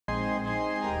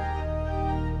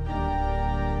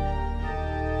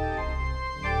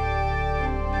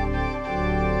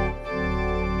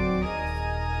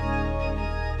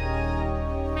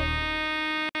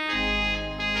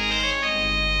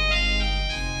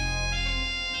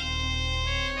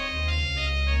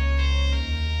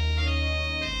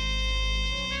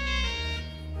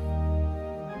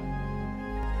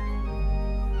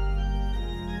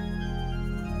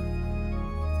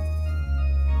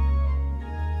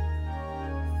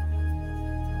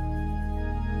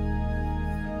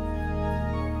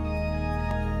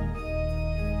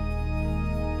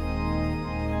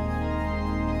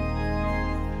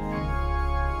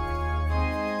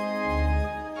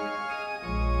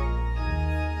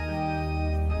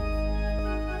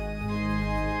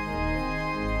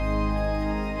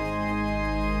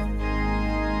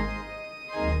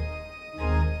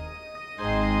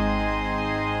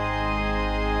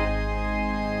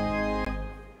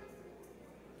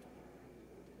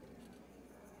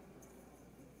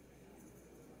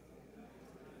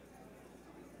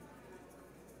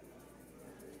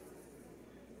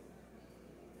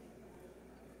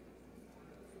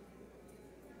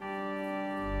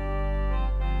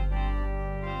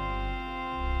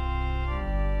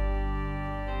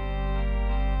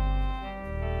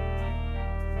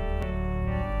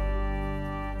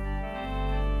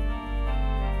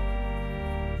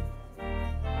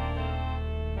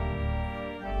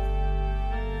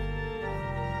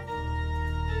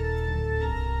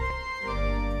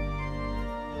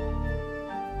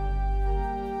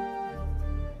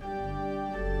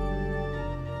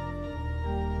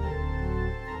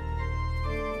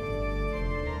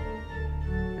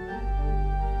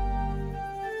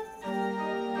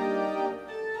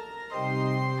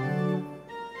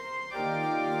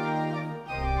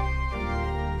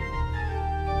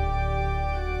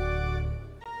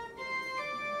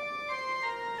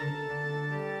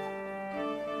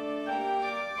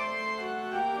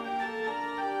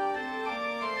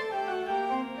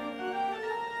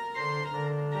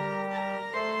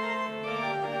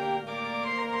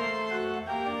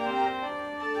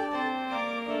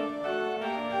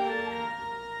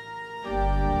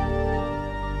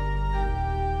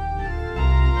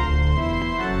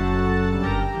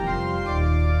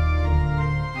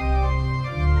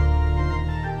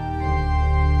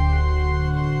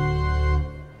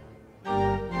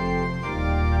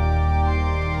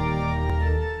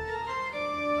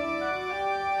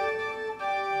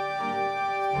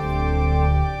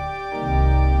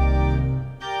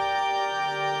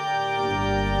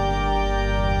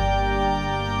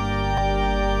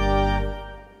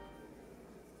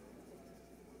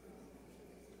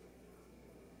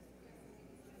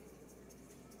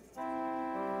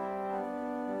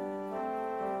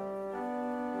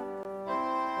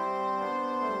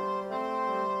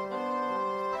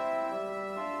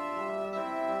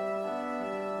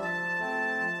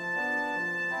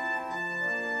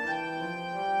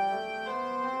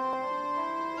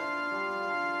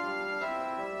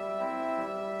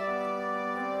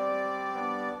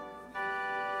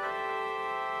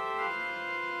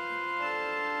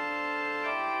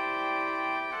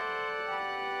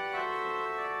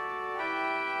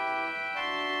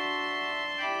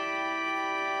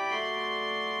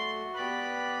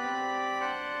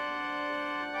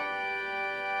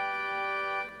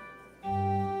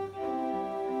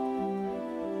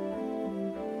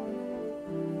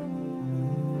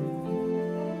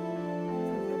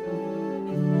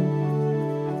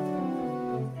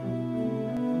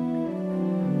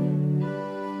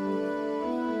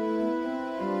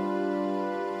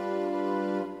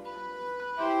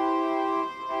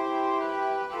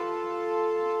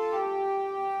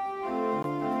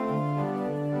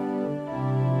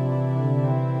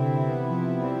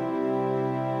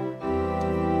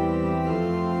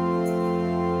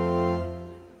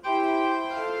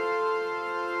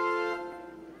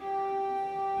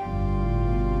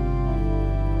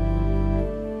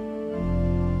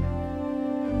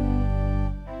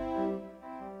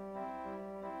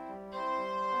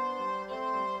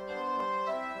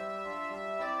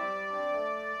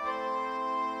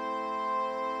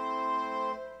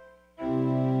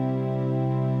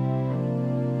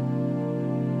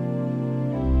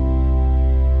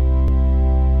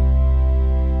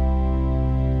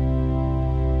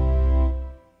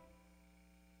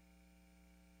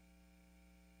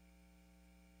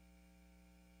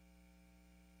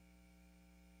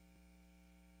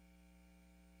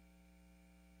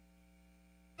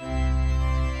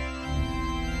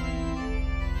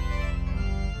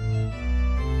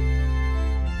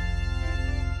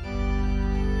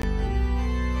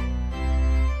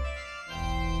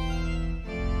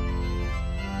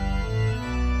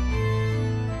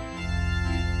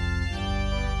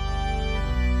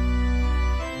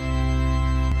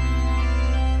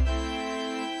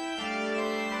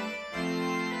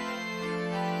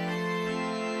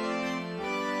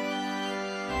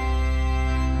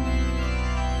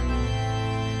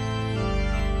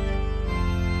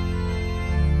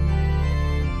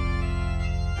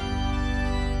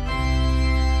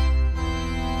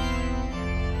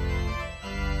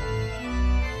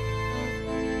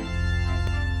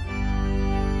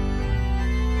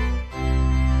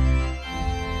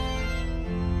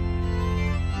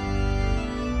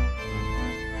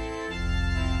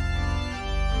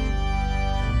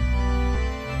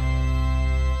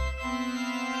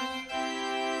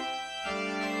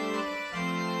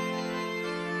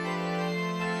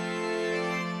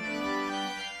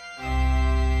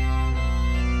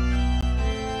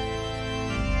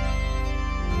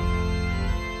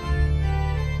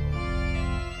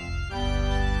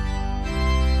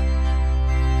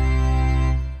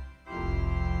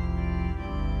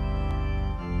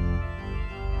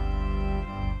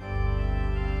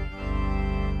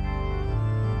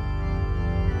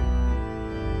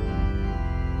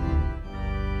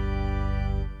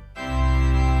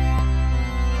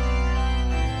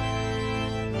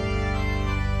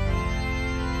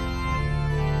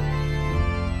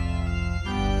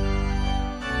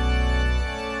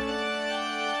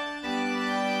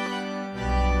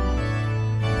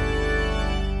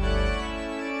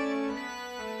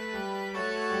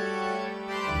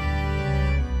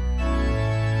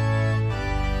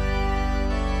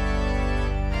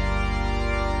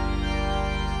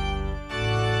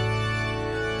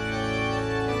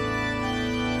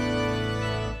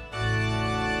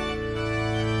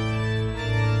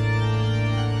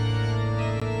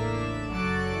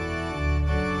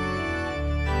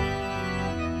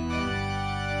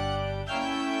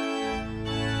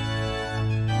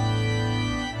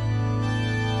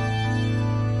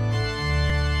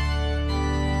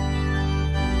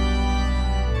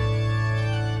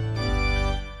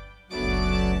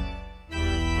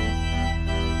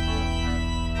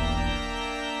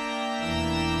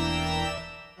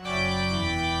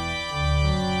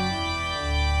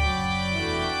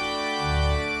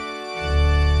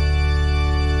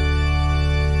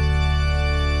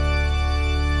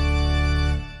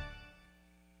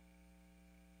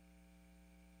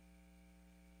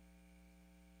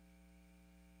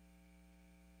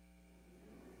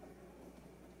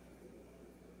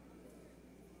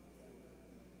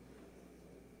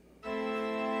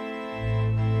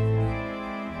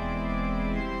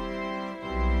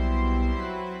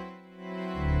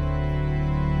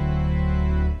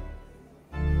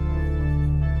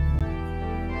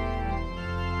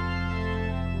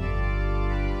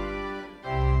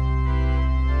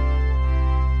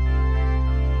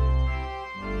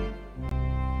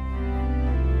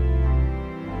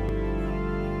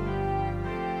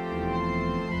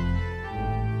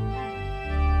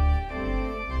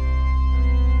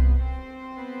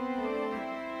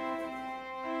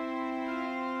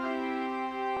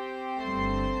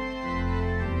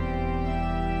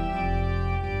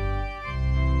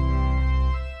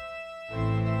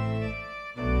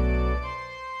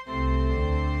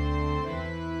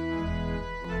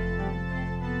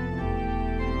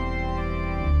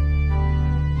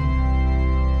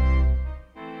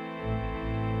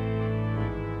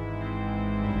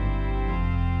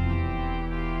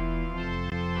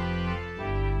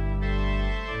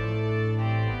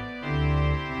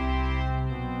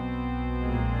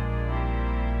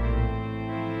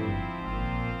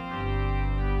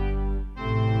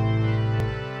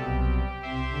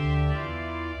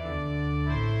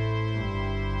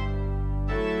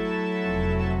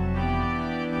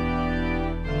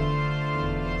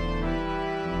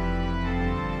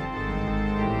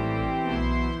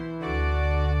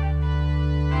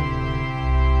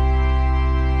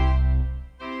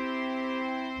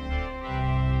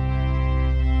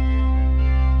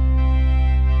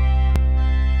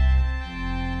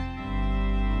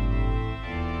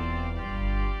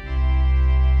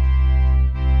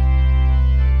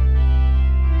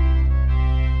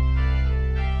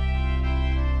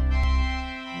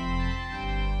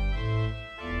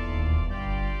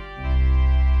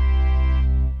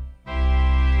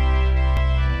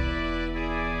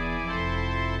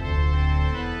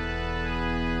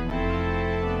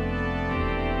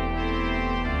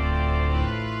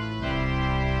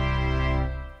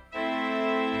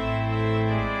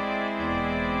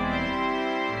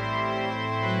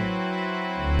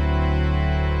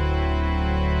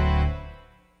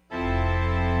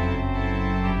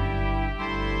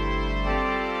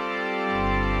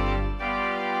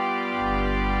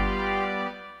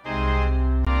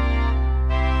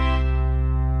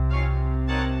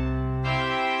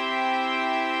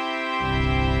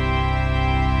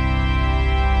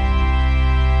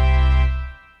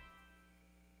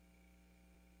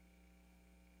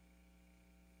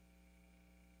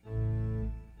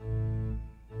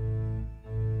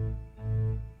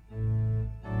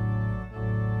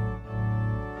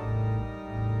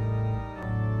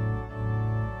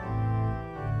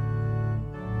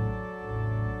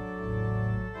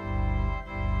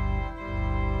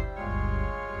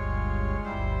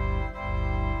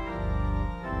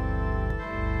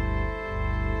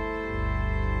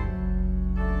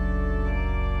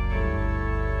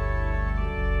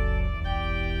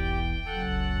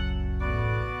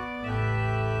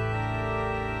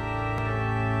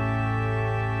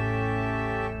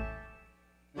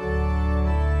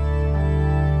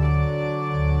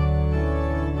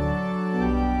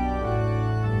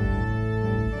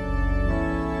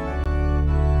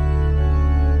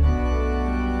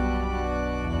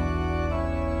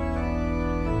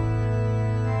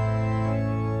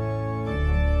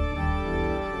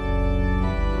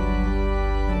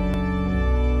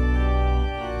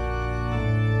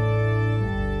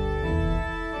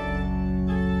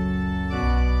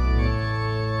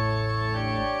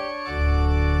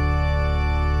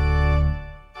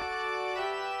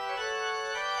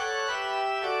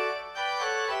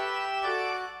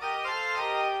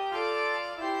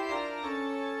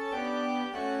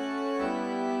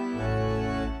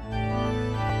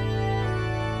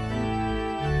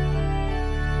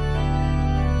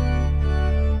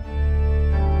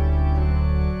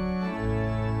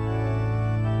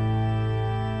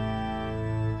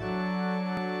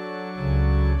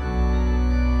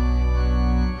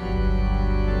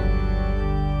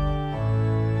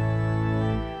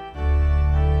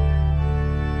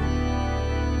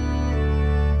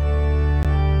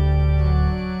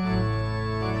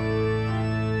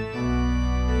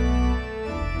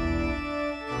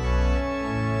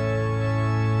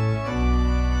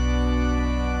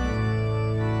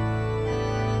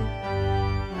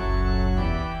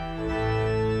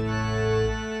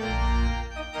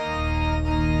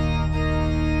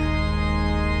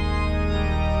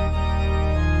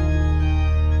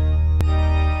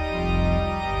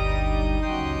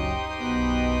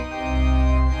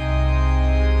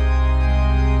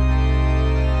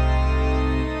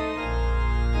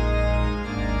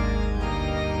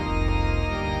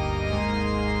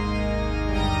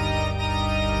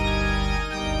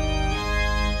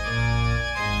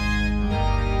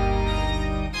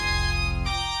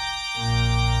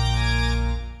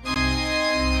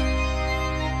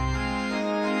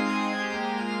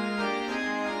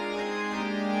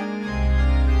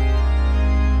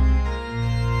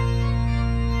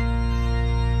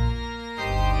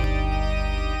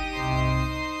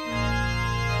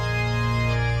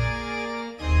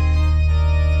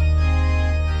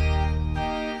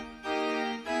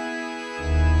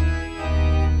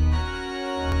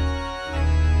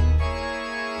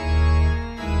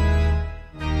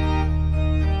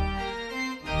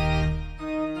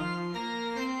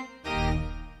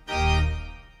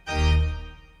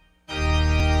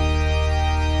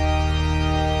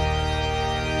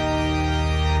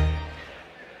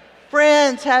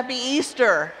friends, happy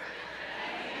Easter.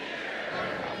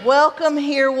 Welcome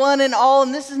here, one and all,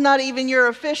 and this is not even your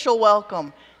official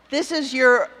welcome. This is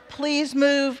your please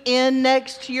move in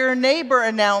next to your neighbor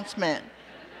announcement,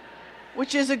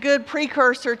 which is a good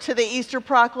precursor to the Easter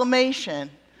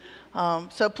proclamation.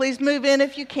 So please move in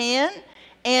if you can.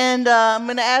 And I'm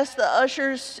going to ask the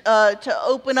ushers to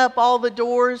open up all the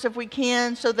doors if we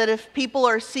can, so that if people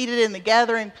are seated in the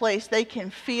gathering place, they can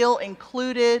feel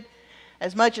included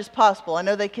as much as possible. I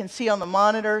know they can see on the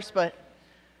monitors, but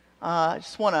I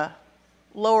just want to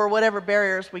lower whatever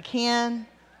barriers we can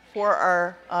for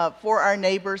our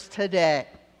neighbors today.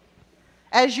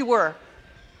 As you were.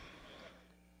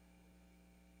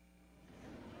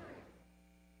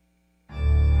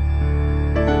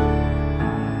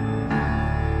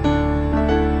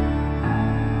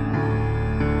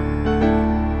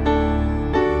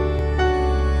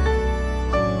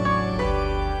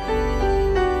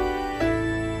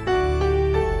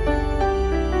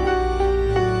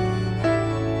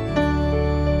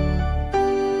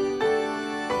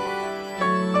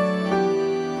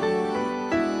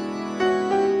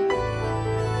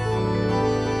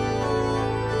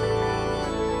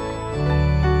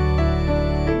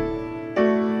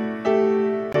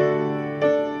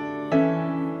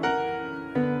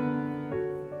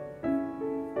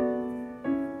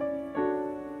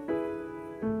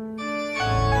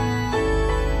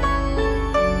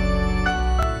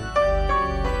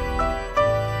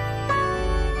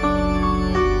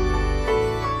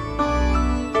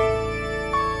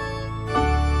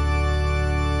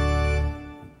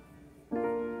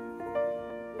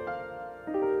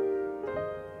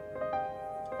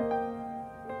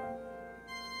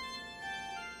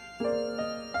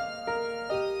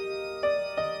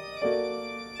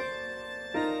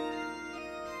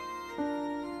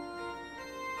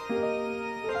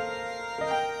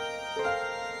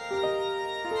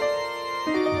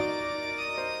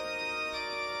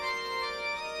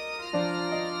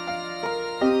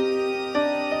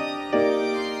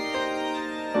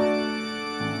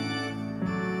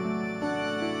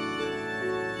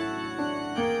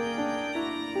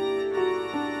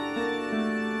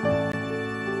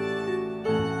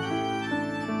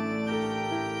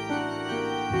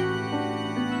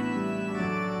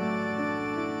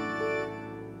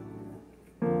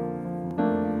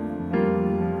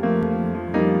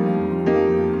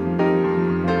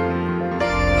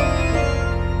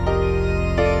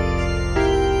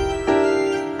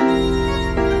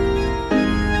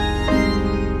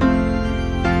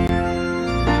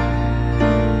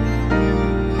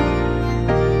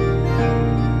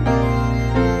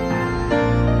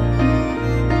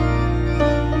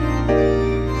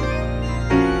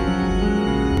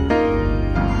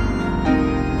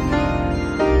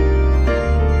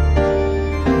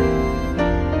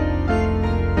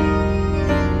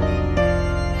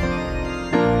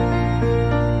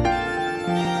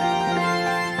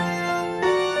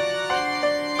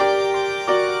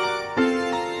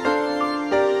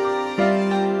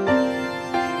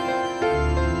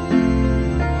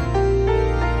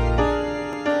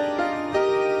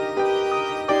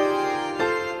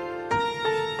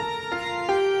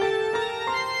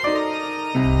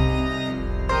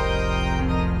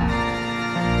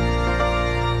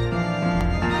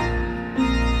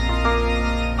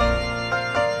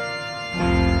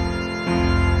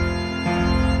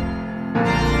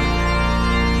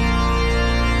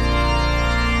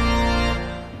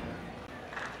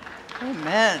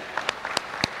 Amen.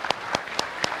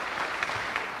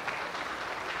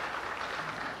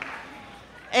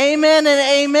 Amen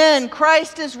and amen.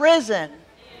 Christ is risen.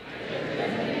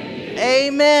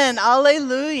 Amen.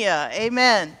 Alleluia.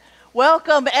 Amen.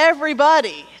 Welcome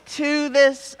everybody to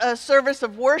this service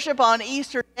of worship on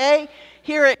Easter Day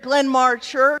here at Glenmar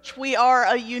Church. We are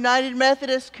a United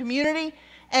Methodist community,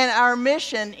 and our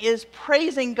mission is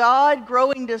praising God,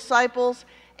 growing disciples,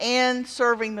 and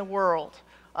serving the world.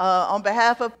 On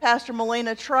behalf of Pastor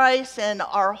Melina Trice and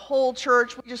our whole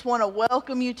church, we just want to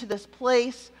welcome you to this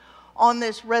place on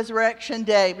this Resurrection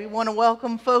Day. We want to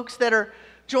welcome folks that are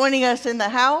joining us in the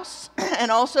house and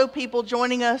also people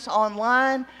joining us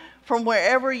online from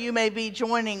wherever you may be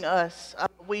joining us.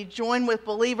 We join with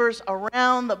believers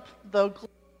around the globe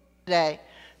today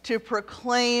to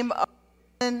proclaim our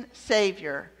risen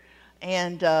Savior.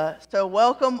 And so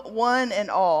welcome one and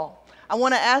all. I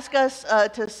want to ask us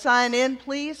to sign in,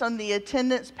 please, on the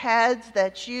attendance pads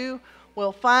that you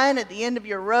will find at the end of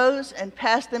your rows and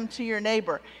pass them to your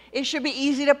neighbor. It should be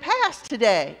easy to pass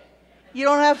today. You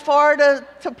don't have far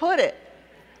to put it.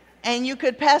 And you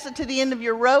could pass it to the end of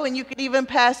your row, and you could even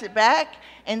pass it back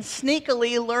and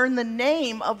sneakily learn the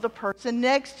name of the person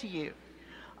next to you.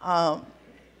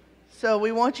 So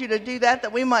we want you to do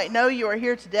that we might know you are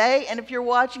here today. And if you're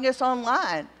watching us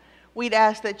online, we'd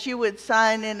ask that you would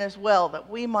sign in as well, that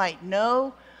we might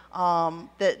know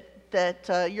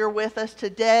that you're with us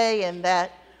today and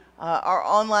that our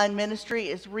online ministry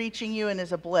is reaching you and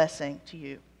is a blessing to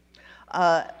you.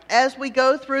 As we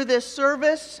go through this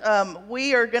service,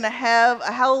 we are going to have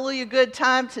a hallelujah good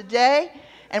time today,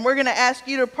 and we're going to ask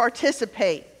you to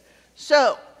participate.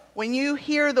 So when you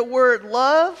hear the word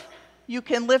love, you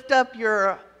can lift up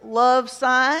your love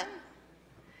sign.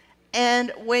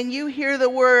 And when you hear the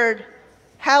word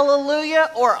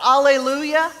hallelujah or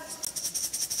alleluia,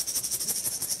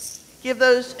 give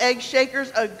those egg shakers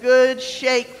a good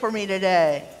shake for me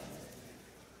today.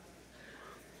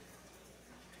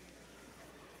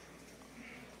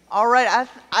 All right,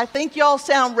 I think y'all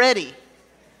sound ready.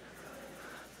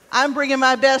 I'm bringing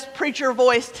my best preacher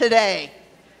voice today.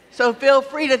 So feel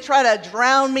free to try to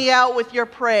drown me out with your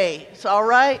praise, all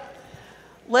right?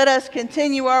 Let us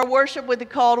continue our worship with the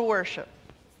call to worship.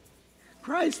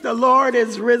 Christ the Lord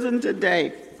is risen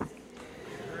today.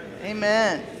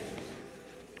 Amen.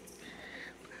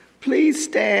 Please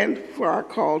stand for our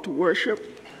call to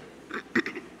worship.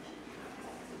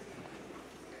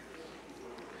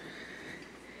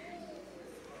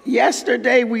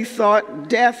 Yesterday we thought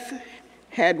death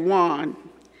had won.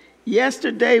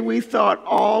 Yesterday we thought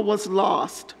all was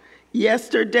lost.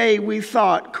 Yesterday we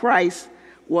thought Christ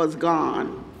was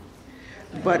gone.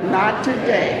 But not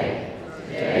today.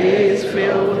 Today is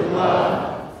filled with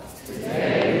love.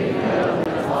 Today we know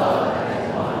that love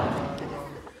has won.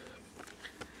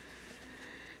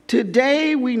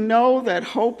 Today we know that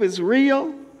hope is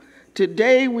real.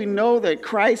 Today we know that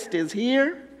Christ is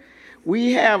here.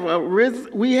 We have a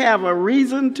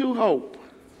reason to hope.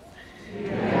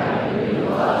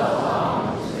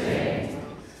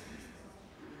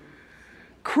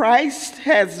 Christ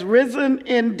has risen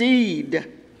indeed.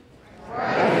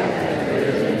 Christ has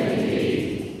risen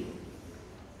indeed.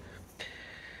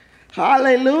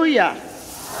 Hallelujah.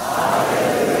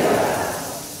 Hallelujah.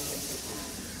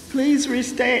 Please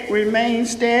remain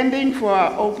standing for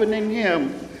our opening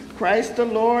hymn. Christ the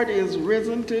Lord is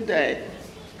risen today.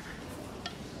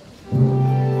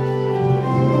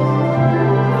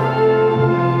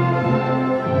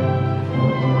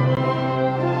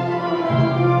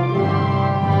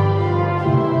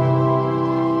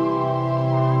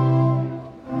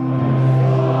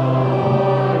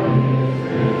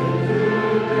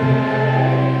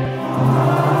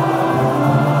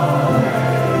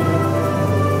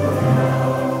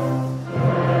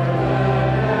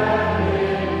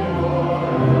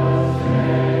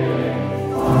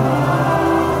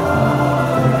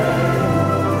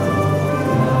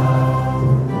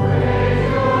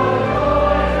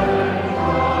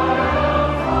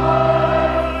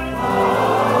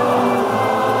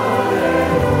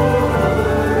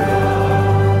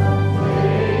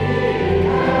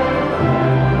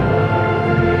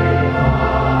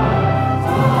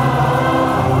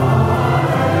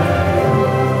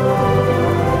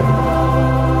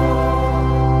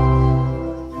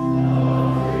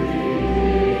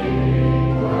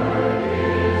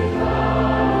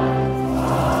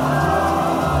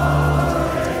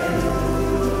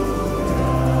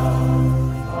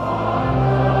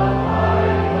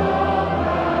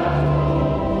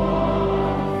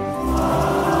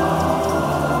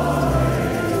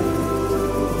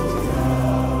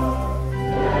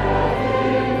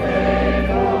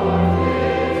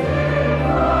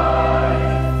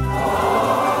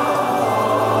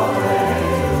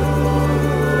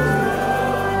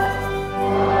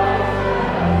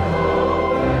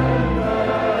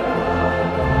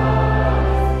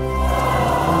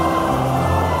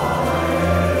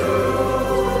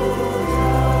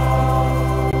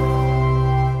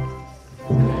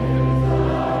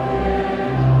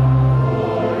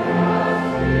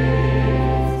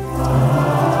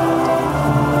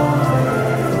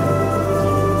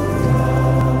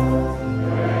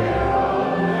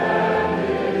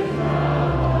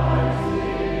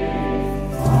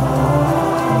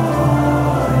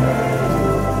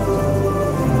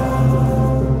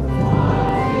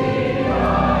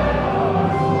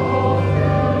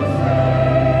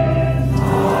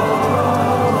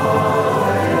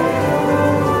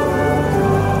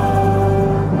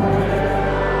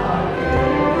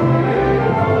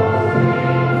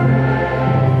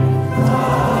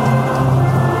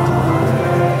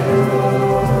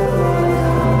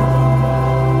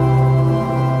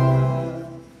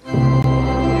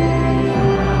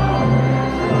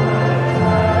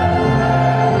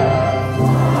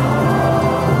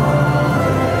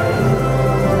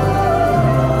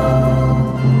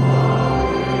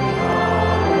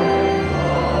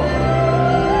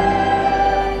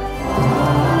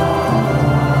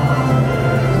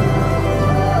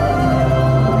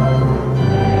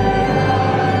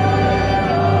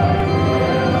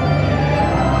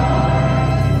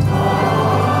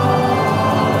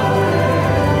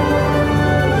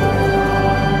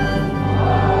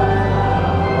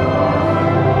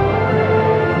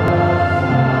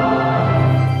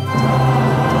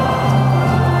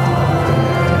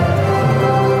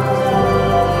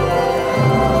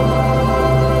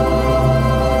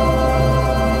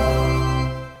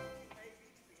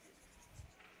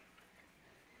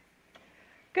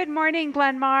 morning,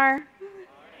 Glenmar.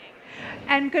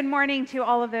 And good morning to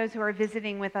all of those who are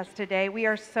visiting with us today. We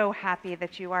are so happy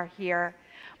that you are here.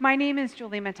 My name is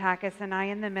Julie Metakes, and I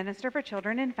am the Minister for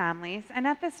Children and Families. And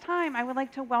at this time, I would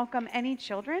like to welcome any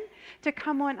children to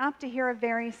come on up to hear a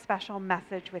very special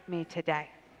message with me today.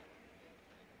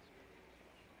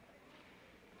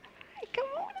 Hi, come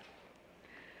on up.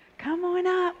 Come on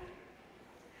up.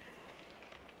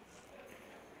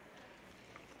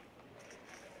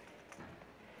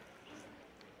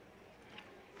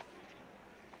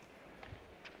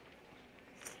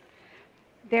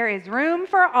 There is room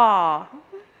for all.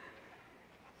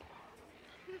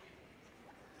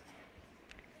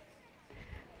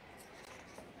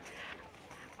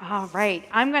 All right,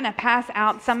 I'm going to pass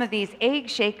out some of these egg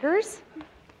shakers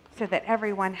so that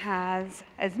everyone has,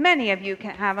 as many of you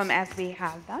can have them as we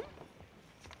have them.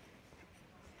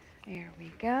 There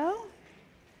we go.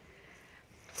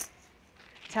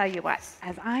 Tell you what,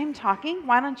 as I'm talking,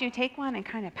 why don't you take one and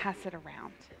kind of pass it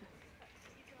around?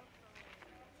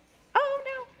 Oh,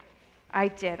 no. I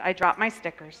did. I dropped my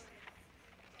stickers.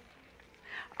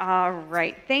 All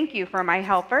right. Thank you for my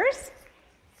helpers.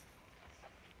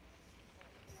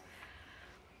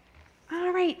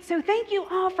 All right. So thank you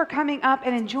all for coming up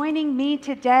and joining me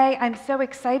today. I'm so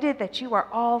excited that you are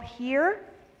all here.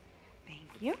 Thank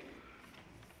you.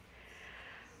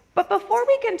 But before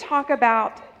we can talk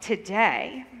about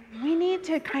today, we need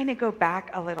to kind of go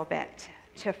back a little bit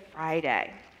to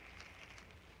Friday.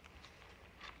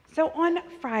 So on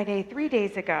Friday, 3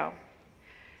 days ago,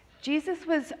 Jesus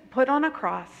was put on a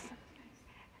cross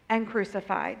and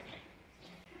crucified.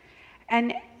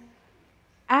 And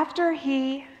after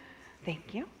he,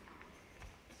 thank you,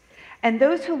 and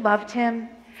those who loved him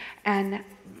and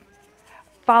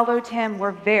followed him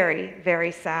were very,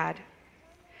 very sad.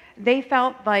 They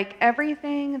felt like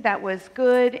everything that was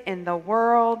good in the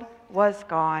world was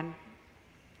gone.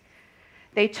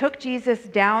 They took Jesus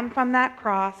down from that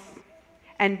cross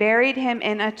and buried him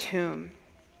in a tomb,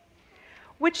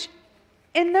 which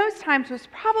in those times was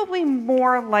probably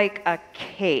more like a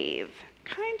cave,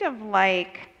 kind of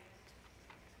like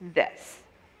this.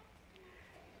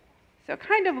 So it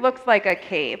kind of looks like a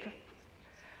cave.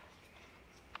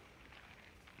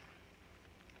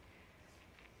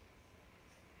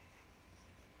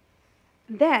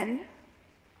 Then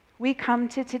we come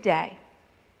to today,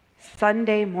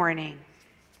 Sunday morning.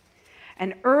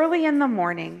 And early in the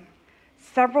morning,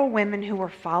 several women who were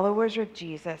followers of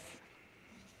Jesus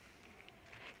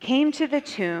came to the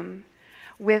tomb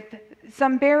with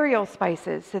some burial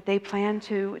spices that they planned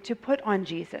to put on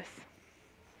Jesus.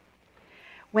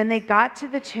 When they got to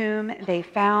the tomb, they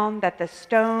found that the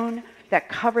stone that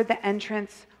covered the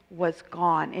entrance was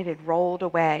gone. It had rolled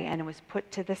away and it was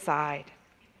put to the side.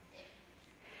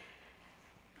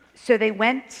 So they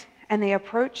went and they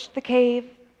approached the cave,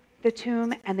 the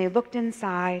tomb, and they looked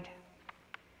inside.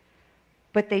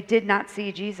 But they did not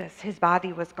see Jesus. His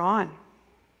body was gone.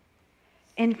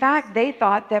 In fact, they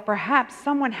thought that perhaps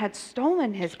someone had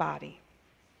stolen his body.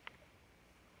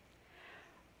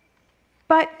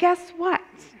 But guess what?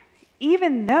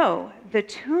 Even though the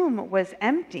tomb was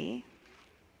empty,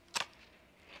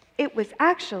 it was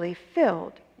actually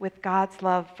filled with God's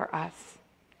love for us.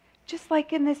 Just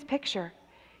like in this picture,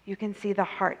 you can see the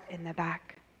heart in the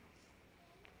back.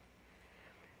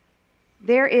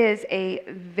 There is a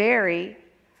very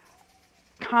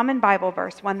common Bible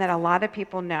verse, one that a lot of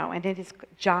people know, and it is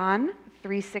John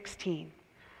 3:16.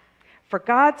 For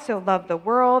God so loved the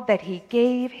world that he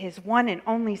gave his one and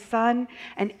only Son,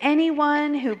 and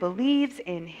anyone who believes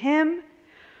in him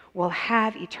will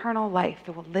have eternal life,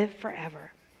 that will live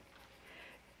forever.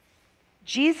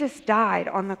 Jesus died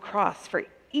on the cross for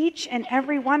each and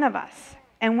every one of us.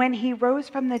 And when he rose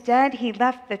from the dead, he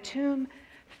left the tomb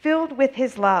filled with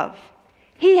his love.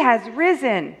 He has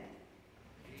risen.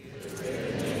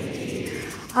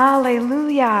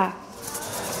 Hallelujah.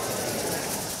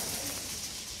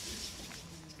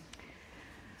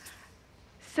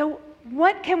 So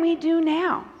what can we do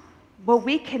now? Well,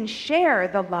 we can share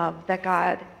the love that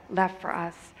God left for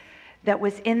us that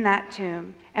was in that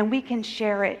tomb, and we can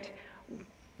share it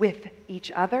with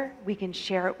each other. We can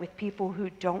share it with people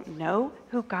who don't know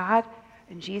who God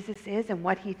and Jesus is and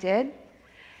what he did.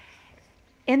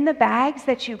 In the bags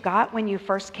that you got when you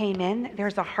first came in,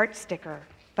 there's a heart sticker,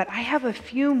 but I have a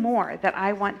few more that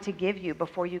I want to give you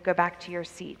before you go back to your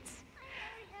seats.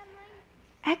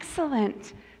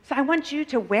 Excellent. So I want you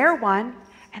to wear one,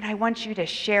 and I want you to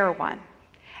share one.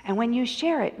 And when you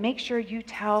share it, make sure you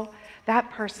tell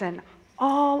that person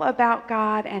all about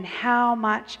God and how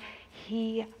much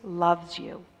he loves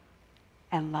you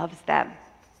and loves them.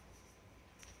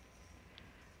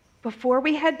 Before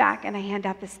we head back and I hand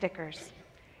out the stickers,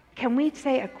 can we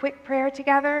say a quick prayer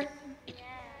together? Yeah.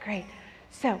 Great.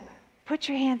 So put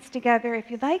your hands together. If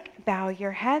you'd like, bow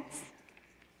your heads.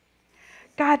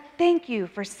 God, thank you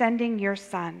for sending your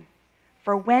Son.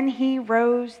 For when he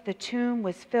rose, the tomb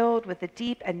was filled with a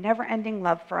deep and never-ending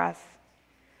love for us.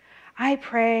 I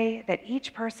pray that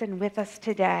each person with us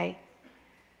today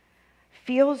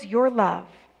feels your love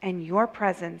and your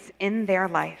presence in their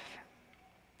life.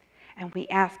 And we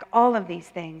ask all of these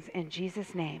things in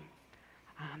Jesus' name.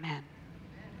 Amen.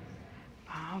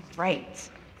 All right.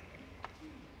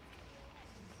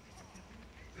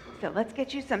 So let's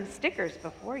get you some stickers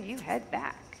before you head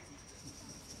back.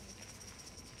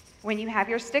 When you have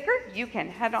your sticker, you can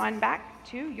head on back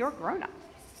to your grown-up.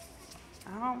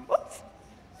 Whoops,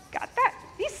 got that.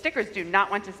 These stickers do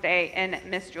not want to stay in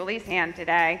Miss Julie's hand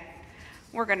today.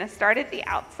 We're going to start at the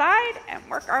outside and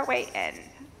work our way in.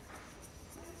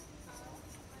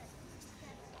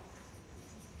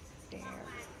 There.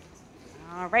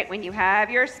 All right, when you have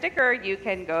your sticker, you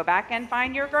can go back and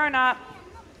find your grown-up.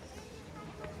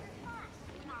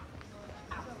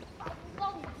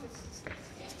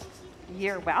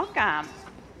 You're welcome.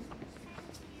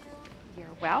 You're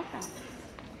welcome.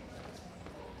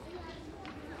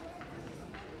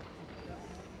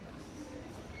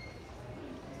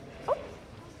 Oh.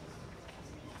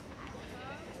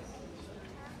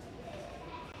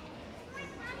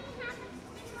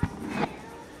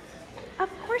 Of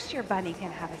course your bunny can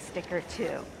have a sticker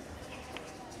too.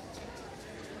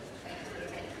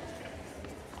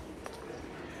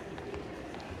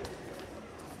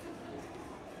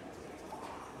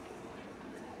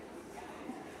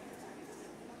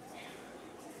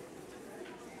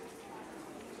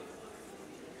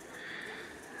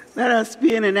 Let us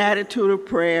be in an attitude of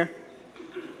prayer.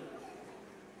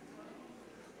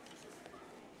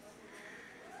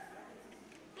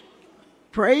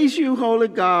 Praise you, holy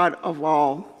God of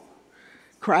all.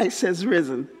 Christ has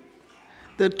risen.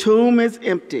 The tomb is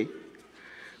empty.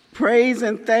 Praise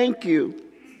and thank you,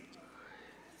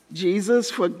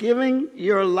 Jesus, for giving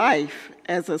your life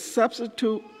as a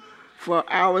substitute for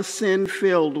our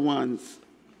sin-filled ones.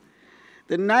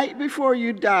 The night before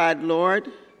you died,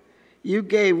 Lord, you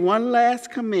gave one last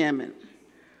commandment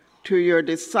to your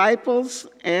disciples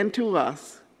and to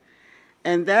us,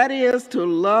 and that is to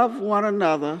love one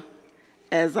another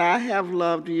as I have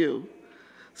loved you.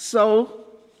 So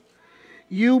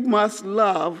you must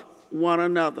love one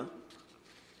another.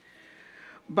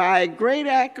 By a great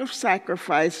act of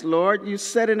sacrifice, Lord, you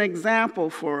set an example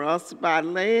for us by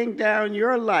laying down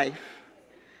your life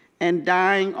and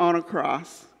dying on a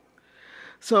cross,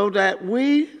 so that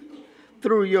we,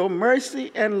 through your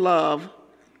mercy and love,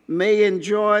 may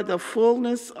enjoy the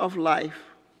fullness of life.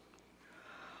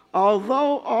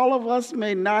 Although all of us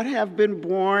may not have been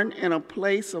born in a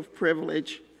place of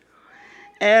privilege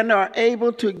and are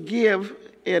able to give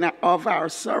of our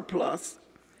surplus,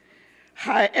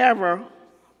 however,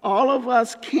 all of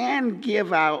us can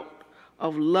give out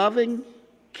of loving,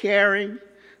 caring,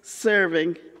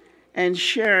 serving, and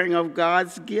sharing of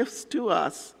God's gifts to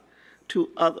us, to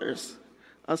others,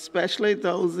 especially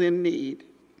those in need.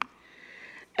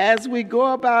 As we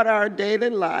go about our daily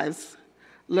lives,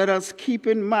 let us keep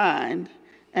in mind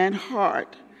and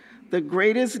heart the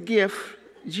greatest gift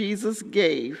Jesus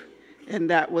gave, and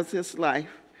that was his life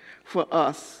for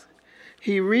us.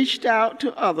 He reached out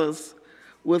to others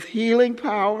with healing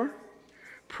power,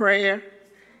 prayer,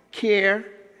 care,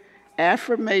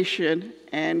 affirmation,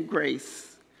 and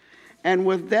grace. And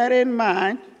with that in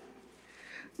mind,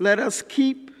 let us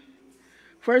keep,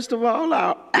 first of all,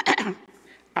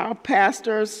 our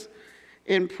pastors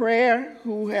in prayer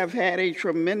who have had a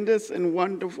tremendous and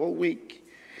wonderful week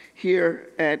here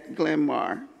at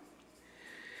Glenmar.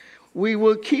 We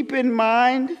will keep in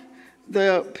mind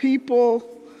the people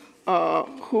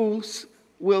who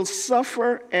will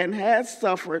suffer and has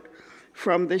suffered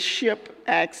from the ship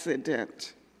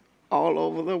accident all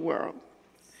over the world.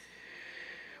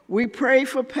 We pray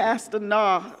for Pastor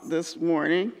Na this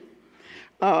morning.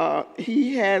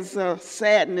 He has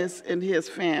sadness in his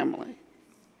family.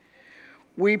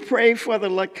 We pray for the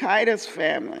Lakaitis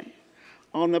family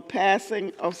on the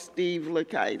passing of Steve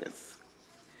Lakaitis.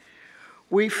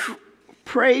 We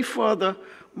pray for the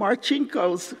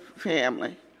Marchenko's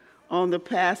family on the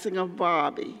passing of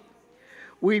Bobby.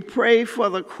 We pray for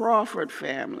the Crawford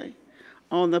family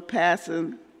on the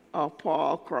passing of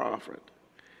Paul Crawford.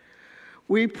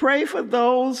 We pray for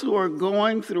those who are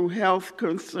going through health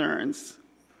concerns.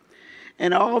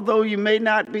 And although you may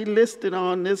not be listed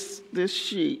on this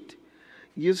sheet,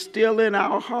 you're still in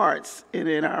our hearts and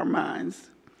in our minds.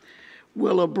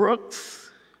 Willa Brooks,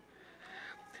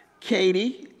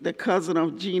 Katie, the cousin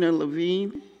of Gina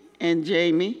Levine and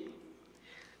Jamie,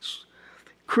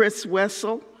 Chris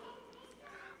Wessel,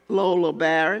 Lola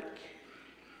Barrick,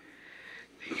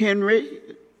 Henry,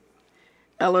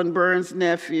 Ellen Burns'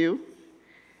 nephew,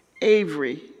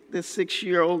 Avery, the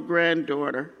 6-year-old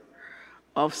granddaughter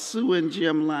of Sue and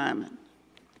Jim Lyman.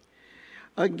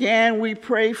 Again, we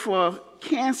pray for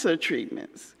cancer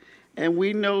treatments, and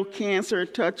we know cancer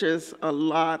touches a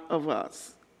lot of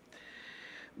us.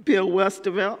 Bill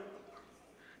Westervelt,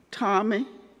 Tommy,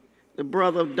 the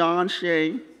brother of Don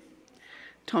Shane,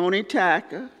 Tony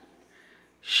Tacker,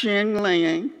 Shing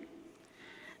Ling,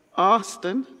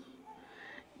 Austin,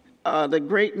 the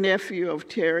great-nephew of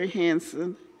Terry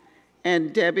Hansen,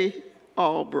 and Debbie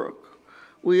Albrook.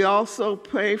 We also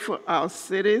pray for our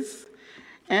cities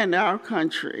and our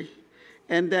country,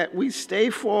 and that we stay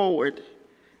forward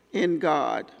in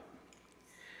God.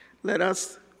 Let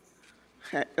us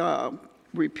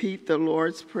repeat the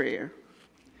Lord's Prayer.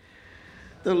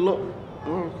 The Lord,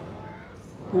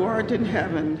 who art in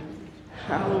heaven,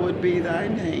 hallowed be thy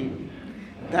name.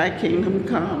 Thy kingdom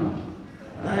come,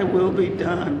 thy will be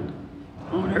done,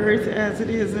 on earth as it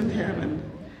is in heaven.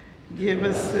 Give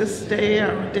us this day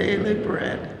our daily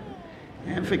bread,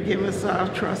 and forgive us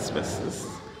our trespasses,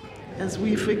 as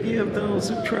we forgive those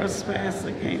who trespass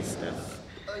against us.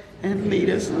 And lead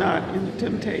us not into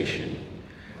temptation,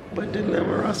 but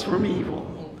deliver us from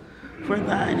evil. For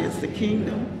thine is the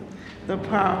kingdom, the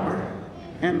power,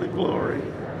 and the glory.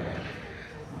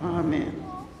 Amen.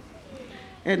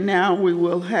 And now we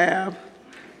will have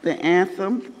the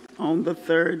anthem on the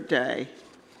third day.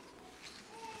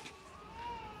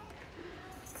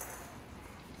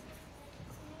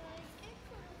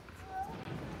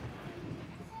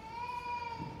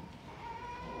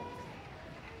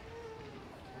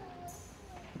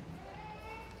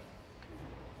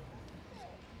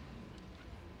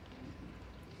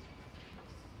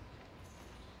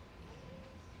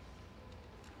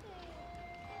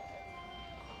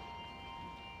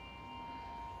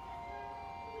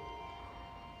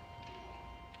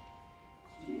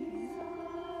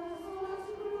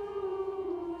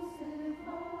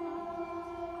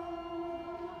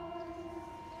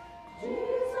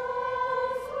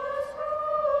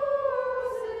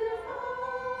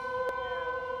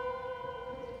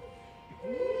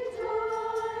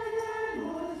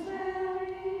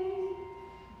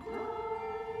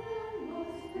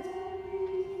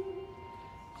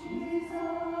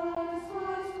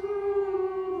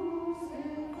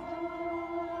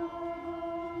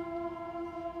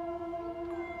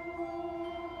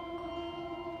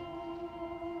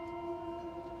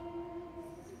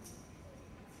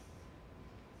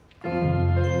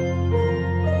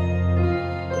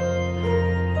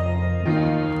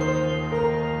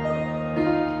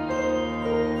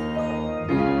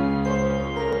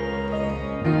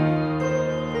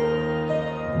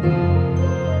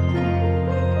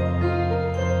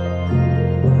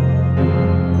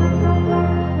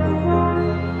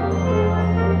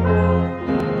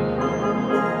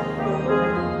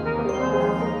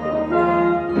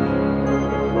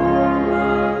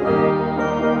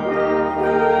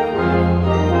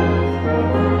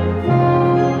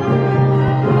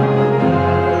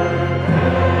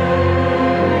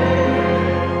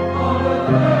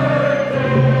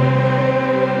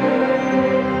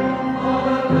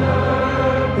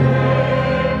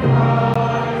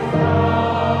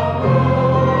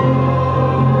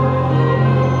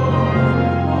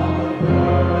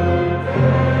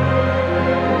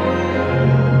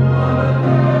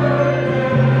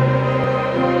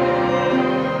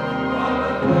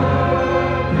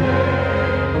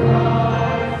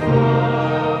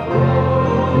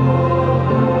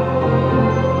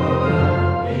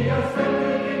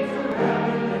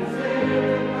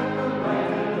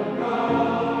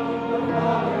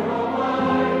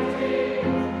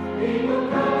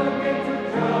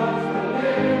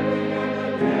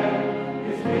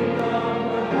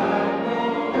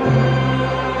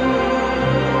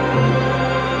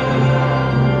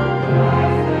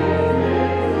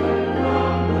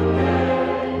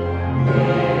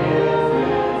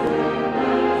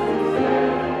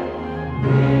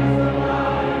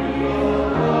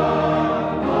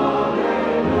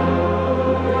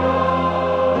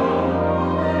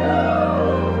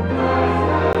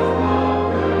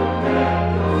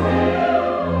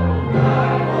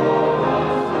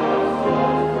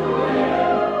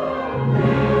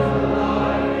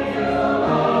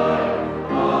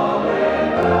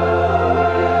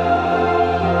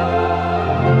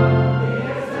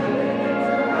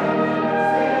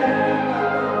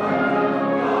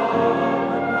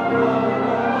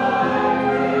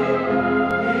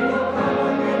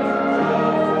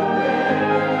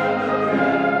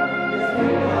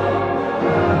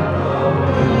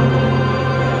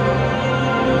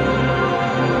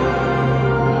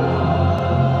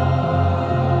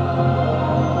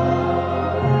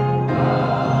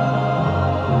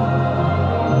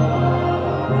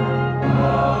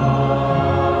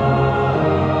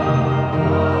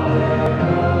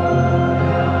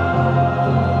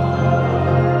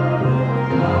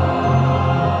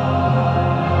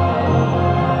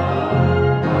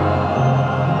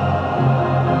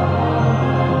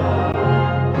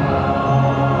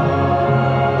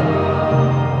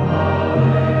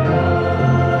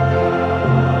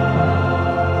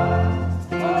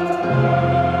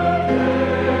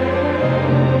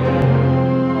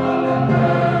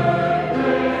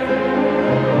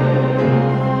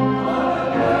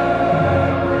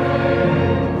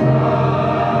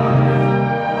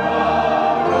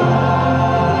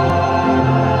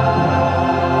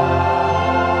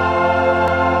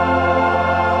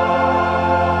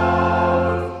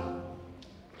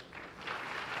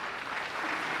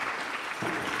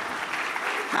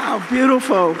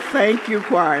 Beautiful. Thank you,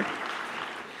 choir.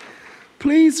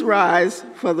 Please rise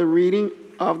for the reading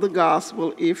of the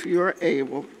gospel if you're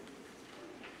able.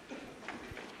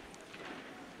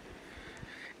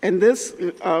 And this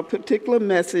particular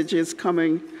message is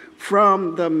coming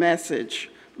from the Message,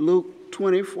 Luke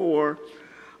 24,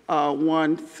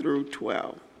 1 through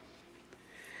 12.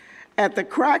 At the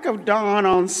crack of dawn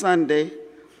on Sunday,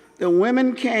 the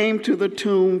women came to the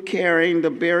tomb carrying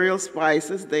the burial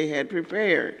spices they had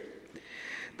prepared.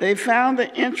 They found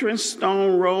the entrance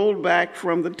stone rolled back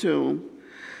from the tomb,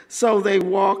 so they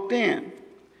walked in.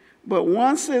 But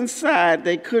once inside,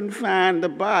 they couldn't find the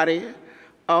body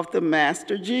of the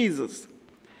Master Jesus.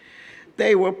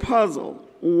 They were puzzled,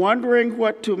 wondering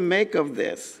what to make of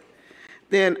this.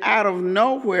 Then out of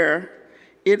nowhere,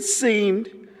 it seemed,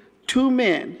 two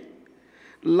men,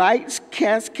 lights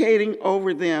cascading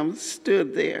over them,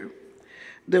 stood there.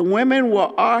 The women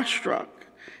were awestruck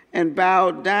and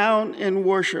bowed down in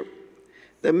worship.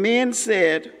 The men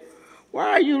said,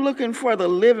 "Why are you looking for the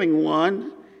living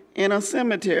one in a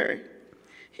cemetery?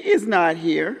 He is not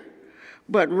here,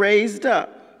 but raised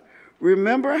up.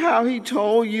 Remember how he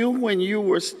told you when you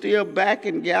were still back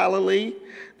in Galilee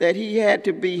that he had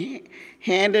to be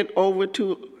handed over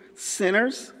to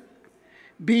sinners,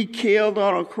 be killed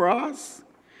on a cross,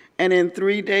 and in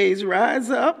 3 days rise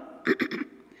up?"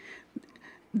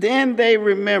 Then they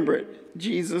remembered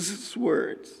Jesus'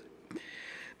 words.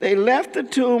 They left the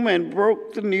tomb and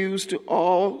broke the news to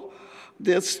all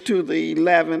this to the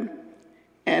 11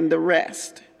 and the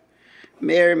rest.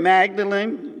 Mary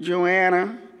Magdalene,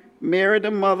 Joanna, Mary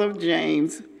the mother of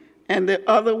James, and the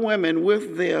other women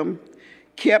with them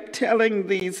kept telling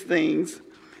these things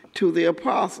to the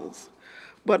apostles.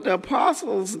 But the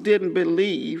apostles didn't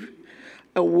believe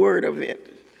a word of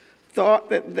it, thought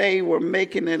that they were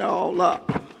making it all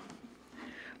up.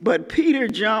 But Peter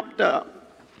jumped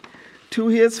up to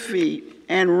his feet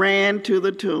and ran to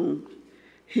the tomb.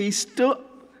 He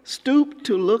stooped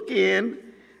to look in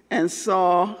and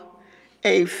saw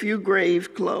a few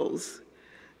grave clothes.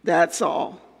 That's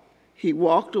all. He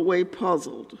walked away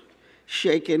puzzled,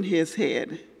 shaking his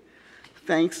head.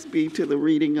 Thanks be to the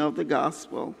reading of the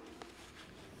gospel.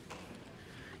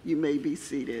 You may be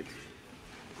seated.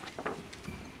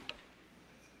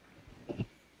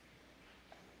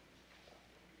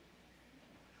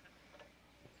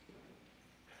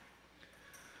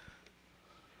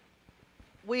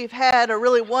 We've had a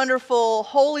really wonderful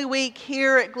Holy Week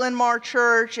here at Glenmar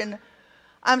Church, and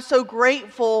I'm so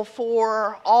grateful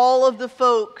for all of the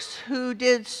folks who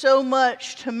did so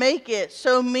much to make it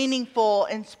so meaningful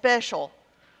and special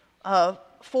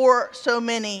for so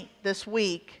many this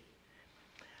week.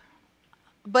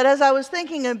 But as I was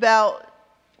thinking about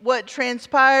what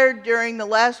transpired during the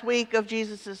last week of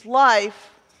Jesus'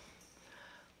 life,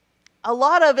 a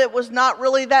lot of it was not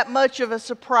really that much of a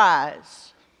surprise.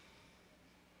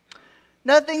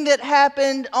 Nothing that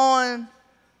happened on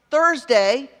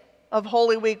Thursday of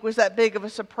Holy Week was that big of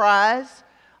a surprise.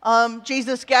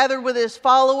 Jesus gathered with his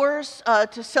followers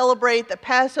to celebrate the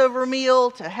Passover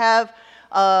meal, to have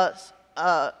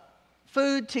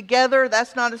food together.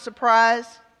 That's not a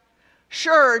surprise.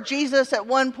 Sure, Jesus at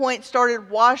one point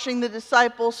started washing the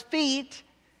disciples' feet,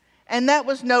 and that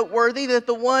was noteworthy, that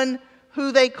the one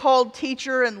who they called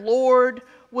teacher and Lord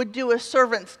would do a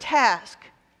servant's task.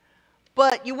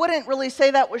 But you wouldn't really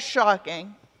say that was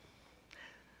shocking.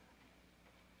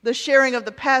 The sharing of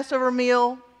the Passover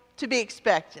meal, to be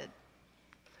expected.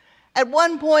 At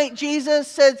one point, Jesus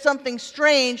said something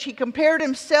strange. He compared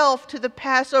himself to the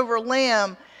Passover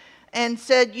lamb and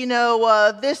said,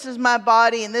 this is my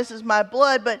body and this is my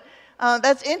blood. But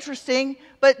that's interesting.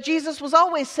 But Jesus was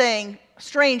always saying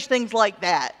strange things like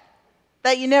that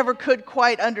you never could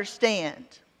quite understand.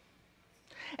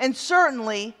 And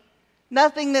certainly,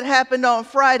 nothing that happened on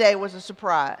Friday was a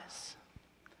surprise.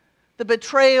 The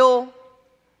betrayal,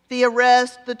 the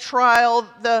arrest, the trial,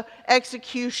 the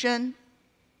execution,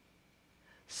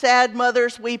 sad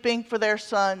mothers weeping for their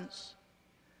sons.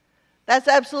 That's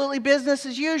absolutely business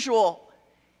as usual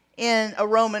in a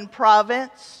Roman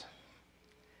province.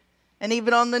 And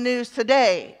even on the news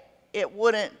today, it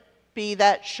wouldn't be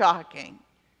that shocking.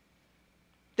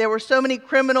 There were so many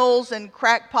criminals and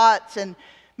crackpots and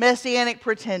messianic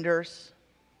pretenders.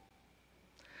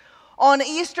 On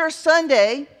Easter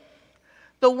Sunday,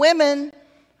 the women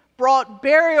brought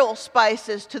burial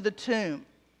spices to the tomb,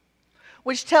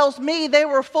 which tells me they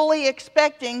were fully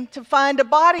expecting to find a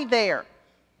body there.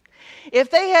 If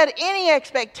they had any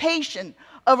expectation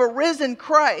of a risen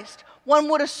Christ, one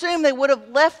would assume they would have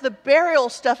left the burial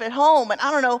stuff at home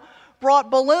and, brought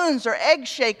balloons or egg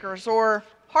shakers or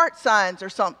heart signs or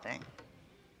something.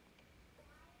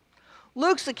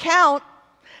 Luke's account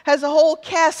has a whole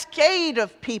cascade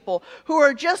of people who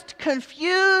are just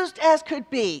confused as could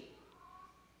be.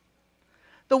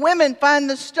 The women find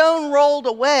the stone rolled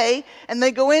away, and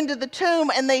they go into the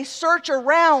tomb, and they search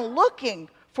around looking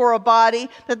for a body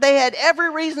that they had every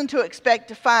reason to expect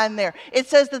to find there. It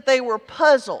says that they were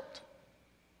puzzled.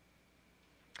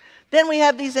 Then we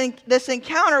have this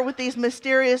encounter with these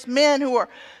mysterious men who are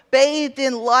bathed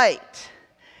in light.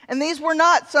 And these were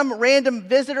not some random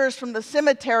visitors from the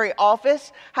cemetery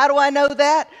office. How do I know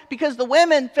that? Because the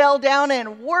women fell down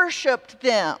and worshiped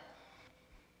them.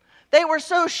 They were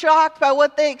so shocked by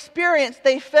what they experienced,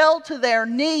 they fell to their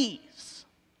knees.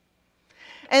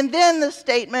 And then the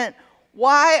statement,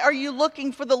 "Why are you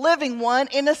looking for the living one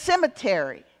in a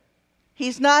cemetery?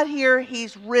 He's not here,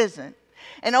 he's risen."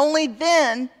 And only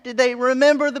then did they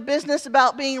remember the business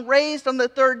about being raised on the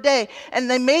third day. And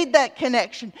they made that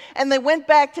connection. And they went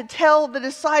back to tell the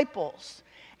disciples.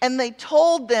 And they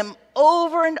told them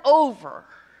over and over.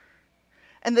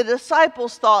 And the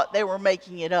disciples thought they were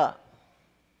making it up.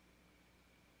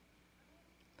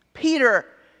 Peter,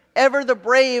 ever the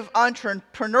brave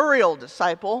entrepreneurial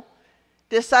disciple,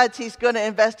 decides he's going to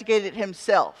investigate it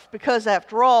himself. Because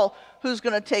after all, who's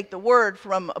going to take the word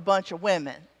from a bunch of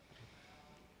women?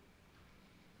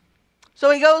 So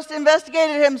he goes to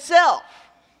investigate it himself.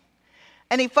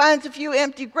 And he finds a few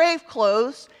empty grave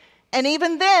clothes. And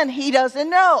even then, he doesn't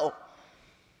know.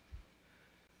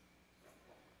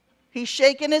 He's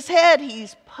shaking his head.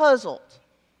 He's puzzled.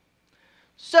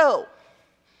 So,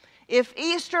 if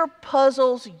Easter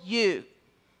puzzles you,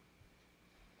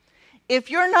 if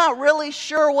you're not really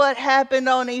sure what happened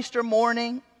on Easter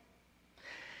morning,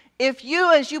 if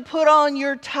you, as you put on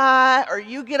your tie or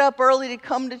you get up early to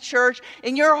come to church,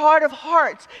 in your heart of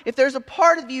hearts, if there's a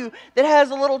part of you that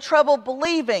has a little trouble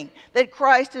believing that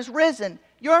Christ is risen,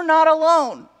 you're not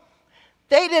alone.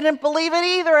 They didn't believe it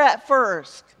either at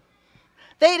first.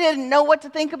 They didn't know what to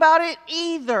think about it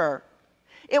either.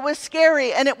 It was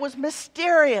scary and it was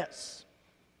mysterious.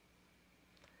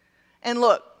 And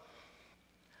look,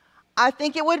 I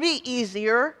think it would be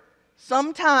easier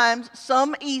sometimes,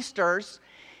 some Easters,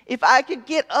 if I could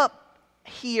get up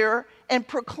here and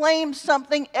proclaim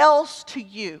something else to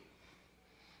you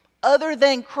other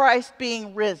than Christ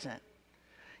being risen.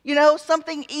 You know,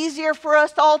 something easier for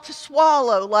us all to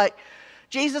swallow, like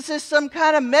Jesus is some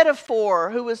kind of metaphor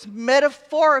who was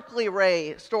metaphorically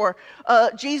raised, or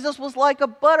Jesus was like a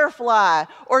butterfly,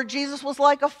 or Jesus was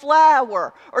like a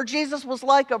flower, or Jesus was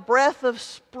like a breath of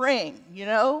spring, you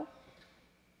know?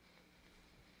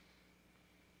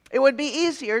 It would be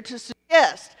easier to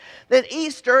suggest that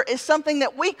Easter is something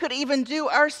that we could even do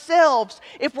ourselves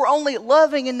if we're only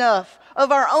loving enough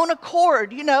of our own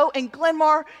accord. You know, in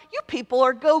Glenmar, you people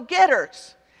are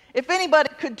go-getters. If anybody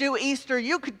could do Easter,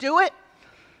 you could do it.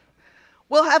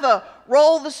 We'll have a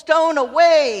roll the stone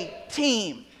away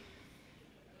team.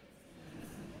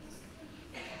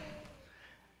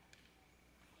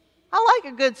 I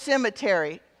like a good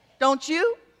cemetery, don't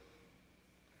you?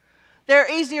 They're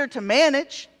easier to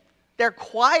manage. They're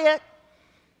quiet.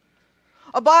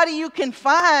 A body you can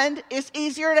find is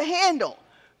easier to handle.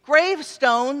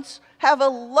 Gravestones have a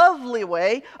lovely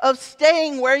way of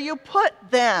staying where you put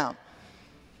them.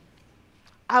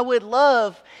 I would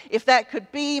love if that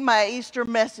could be my Easter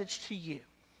message to you.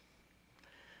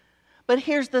 But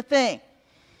here's the thing.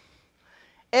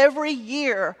 Every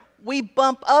year we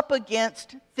bump up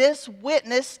against this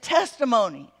witness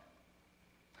testimony.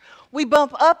 We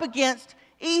bump up against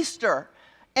Easter.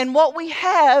 And what we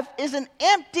have is an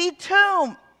empty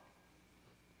tomb.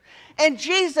 And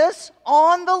Jesus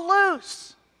on the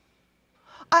loose.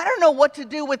 I don't know what to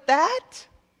do with that.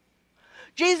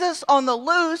 Jesus on the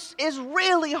loose is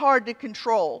really hard to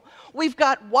control. We've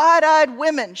got wide-eyed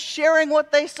women sharing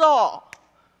what they saw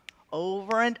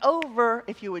over and over,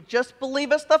 if you would just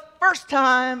believe us the first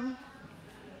time.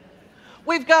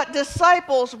 We've got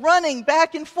disciples running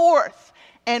back and forth,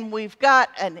 and we've got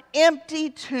an empty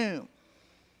tomb.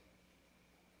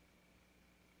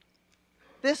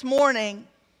 This morning,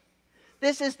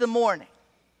 this is the morning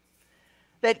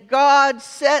that God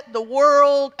set the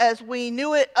world as we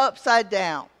knew it upside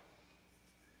down.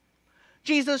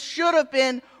 Jesus should have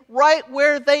been right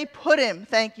where they put him,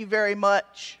 thank you very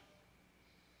much.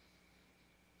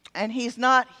 And he's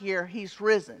not here, he's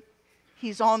risen.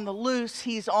 He's on the loose,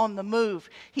 he's on the move,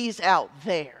 he's out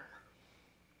there.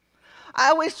 I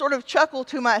always sort of chuckle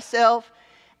to myself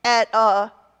at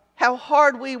how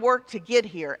hard we work to get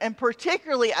here. And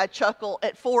particularly I chuckle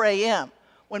at 4 a.m.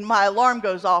 when my alarm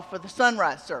goes off for the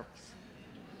sunrise service.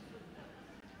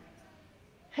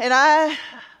 And I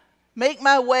make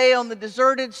my way on the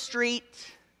deserted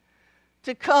street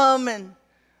to come and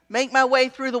make my way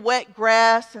through the wet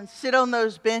grass and sit on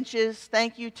those benches.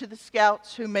 Thank you to the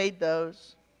scouts who made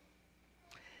those.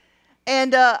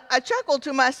 And I chuckled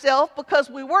to myself because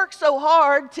we work so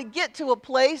hard to get to a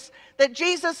place that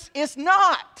Jesus is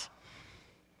not.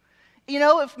 You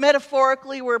know, if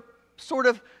metaphorically we're sort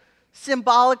of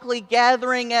symbolically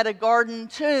gathering at a garden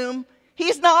tomb,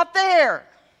 he's not there.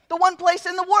 The one place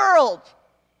in the world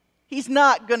he's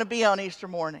not going to be on Easter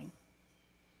morning.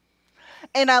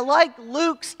 And I like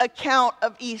Luke's account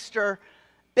of Easter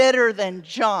better than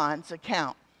John's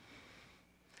account.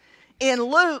 In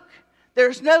Luke,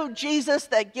 there's no Jesus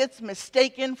that gets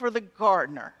mistaken for the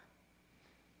gardener.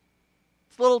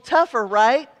 It's a little tougher,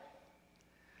 right?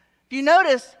 If you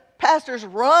notice, pastors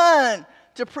run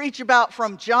to preach about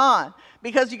from John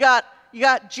because you got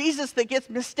Jesus that gets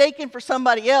mistaken for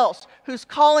somebody else, who's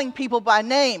calling people by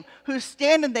name, who's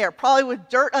standing there probably with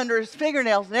dirt under his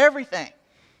fingernails and everything.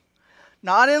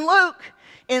 Not in Luke.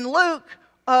 In Luke,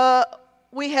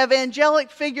 we have angelic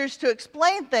figures to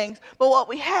explain things, but what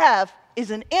we have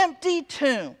is an empty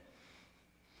tomb.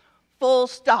 Full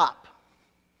stop.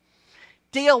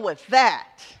 Deal with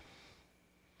that.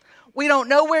 We don't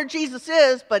know where Jesus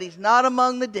is, but he's not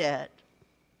among the dead.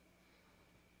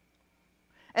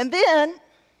 And then,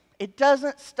 it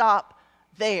doesn't stop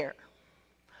there.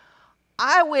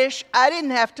 I wish I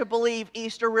didn't have to believe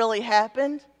Easter really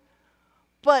happened,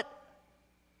 but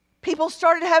people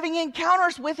started having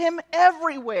encounters with him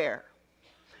everywhere.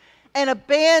 And a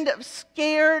band of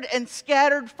scared and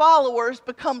scattered followers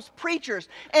becomes preachers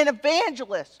and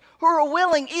evangelists who are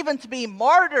willing even to be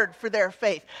martyred for their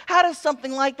faith. How does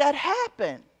something like that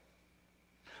happen?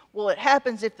 Well, it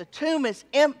happens if the tomb is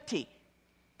empty.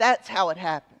 That's how it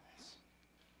happens.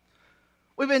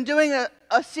 We've been doing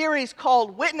a series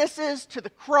called Witnesses to the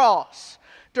Cross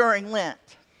during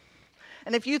Lent.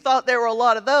 And if you thought there were a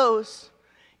lot of those,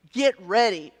 get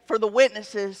ready for the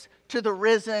witnesses to the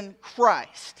risen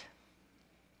Christ.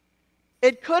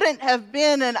 It couldn't have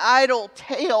been an idle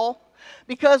tale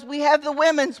because we have the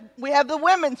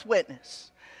women's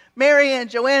witness. Mary and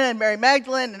Joanna and Mary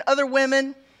Magdalene and other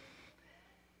women.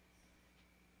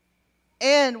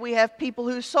 And we have people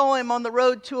who saw him on the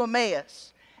road to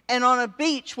Emmaus and on a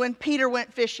beach when Peter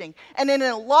went fishing, and in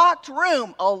a locked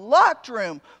room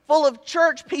full of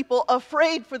church people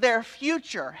afraid for their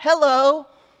future. Hello.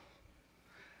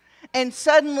 And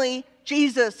suddenly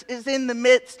Jesus is in the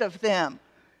midst of them.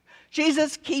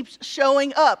 Jesus keeps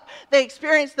showing up. They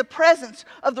experience the presence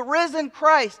of the risen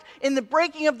Christ in the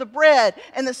breaking of the bread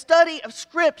and the study of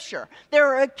Scripture. There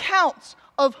are accounts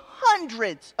of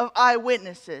hundreds of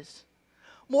eyewitnesses,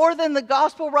 more than the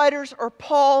gospel writers or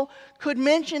Paul could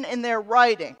mention in their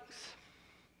writings.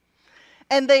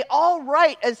 And they all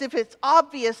write as if it's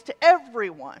obvious to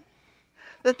everyone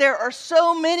that there are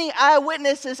so many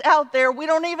eyewitnesses out there, we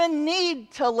don't even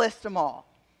need to list them all.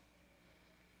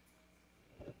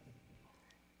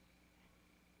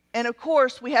 And of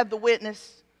course, we have the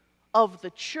witness of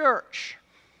the church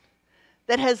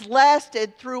that has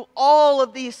lasted through all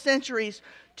of these centuries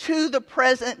to the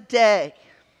present day.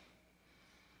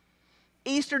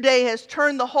 Easter Day has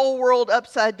turned the whole world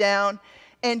upside down,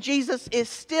 and Jesus is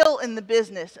still in the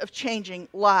business of changing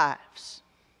lives.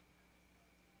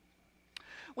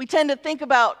 We tend to think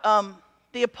about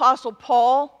the Apostle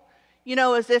Paul,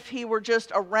 as if he were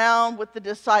just around with the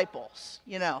disciples.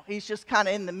 He's just kind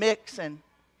of in the mix.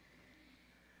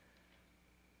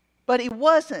 But he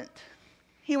wasn't.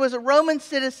 He was a Roman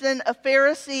citizen, a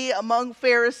Pharisee among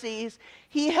Pharisees.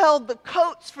 He held the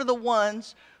coats for the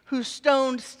ones who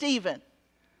stoned Stephen,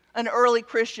 an early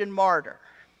Christian martyr.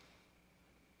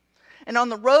 And on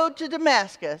the road to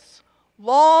Damascus,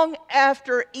 long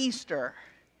after Easter,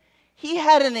 he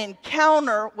had an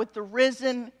encounter with the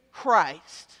risen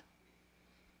Christ.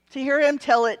 To hear him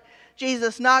tell it,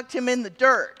 Jesus knocked him in the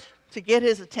dirt to get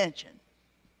his attention.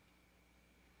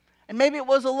 And maybe it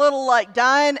was a little like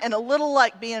dying and a little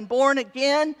like being born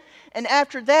again. And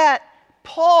after that,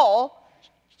 Paul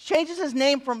changes his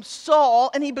name from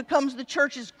Saul and he becomes the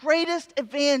church's greatest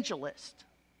evangelist.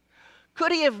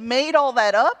 Could he have made all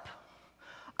that up?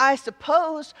 I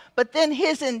suppose, but then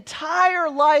his entire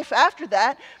life after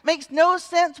that makes no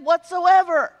sense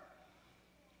whatsoever.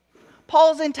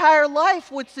 Paul's entire life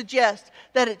would suggest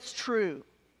that it's true.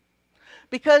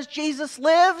 Because Jesus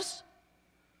lives,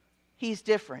 he's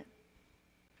different.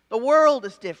 The world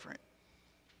is different.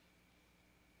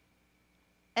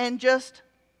 And just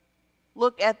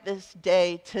look at this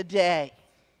day today,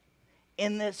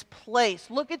 in this place.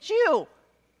 Look at you.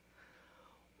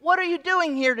 What are you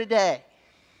doing here today?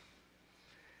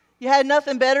 You had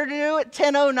nothing better to do at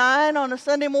 10:09 on a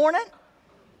Sunday morning?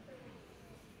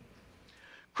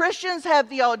 Christians have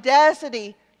the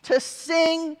audacity to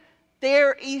sing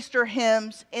their Easter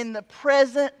hymns in the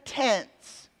present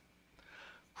tense.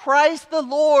 Christ the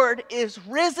Lord is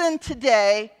risen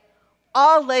today.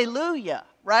 Alleluia,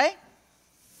 right?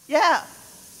 Yeah.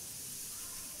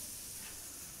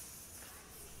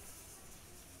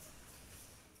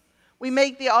 We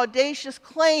make the audacious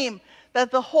claim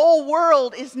that the whole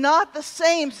world is not the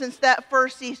same since that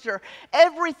first Easter.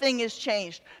 Everything has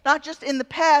changed, not just in the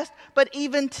past, but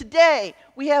even today.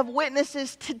 We have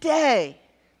witnesses today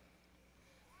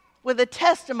with a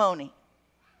testimony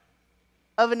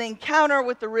of an encounter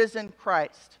with the risen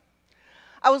Christ.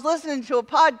 I was listening to a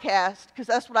podcast, because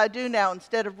that's what I do now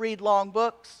instead of read long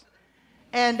books.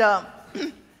 And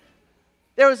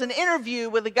there was an interview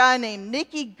with a guy named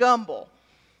Nicky Gumbel.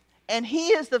 And he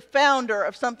is the founder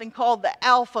of something called the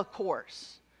Alpha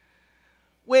Course,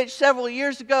 which several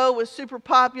years ago was super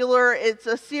popular. It's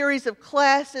a series of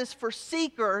classes for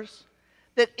seekers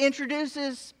that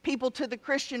introduces people to the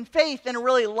Christian faith in a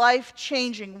really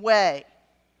life-changing way.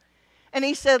 And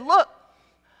he said, look,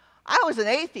 I was an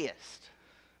atheist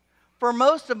for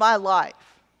most of my life.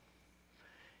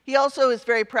 He also is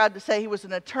very proud to say he was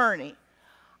an attorney.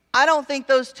 I don't think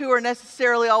those two are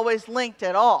necessarily always linked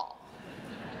at all.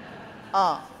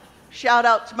 Shout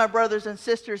out to my brothers and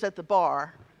sisters at the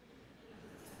bar.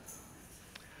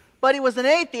 But he was an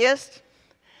atheist,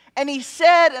 and he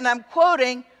said, and I'm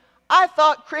quoting, I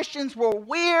thought Christians were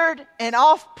weird and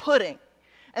off-putting,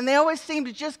 and they always seemed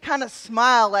to just kind of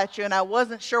smile at you, and I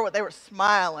wasn't sure what they were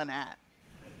smiling at.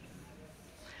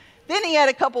 Then he had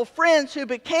a couple friends who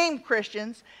became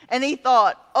Christians, and he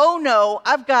thought, oh no,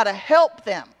 I've got to help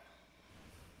them.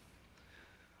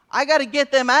 I got to get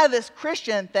them out of this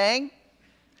Christian thing.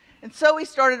 And so he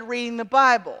started reading the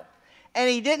Bible. And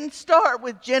he didn't start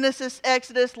with Genesis,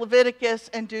 Exodus, Leviticus,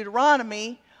 and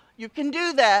Deuteronomy. You can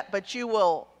do that, but you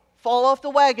will fall off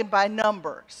the wagon by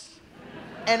Numbers.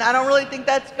 And I don't really think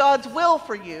that's God's will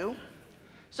for you.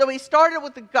 So he started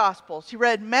with the Gospels. He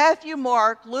read Matthew,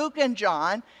 Mark, Luke, and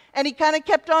John, and he kind of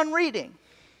kept on reading.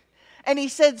 And he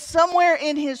said somewhere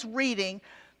in his reading,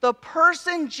 the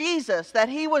person Jesus that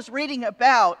he was reading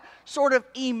about sort of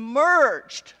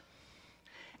emerged.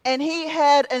 And he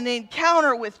had an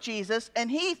encounter with Jesus,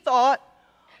 and he thought,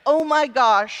 oh my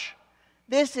gosh,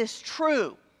 this is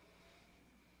true.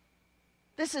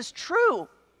 This is true.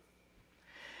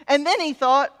 And then he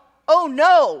thought, oh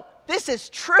no, this is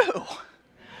true.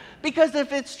 Because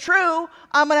if it's true,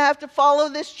 I'm going to have to follow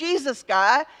this Jesus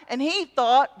guy. And he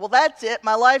thought, well, that's it.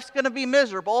 My life's going to be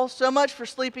miserable. So much for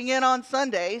sleeping in on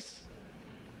Sundays.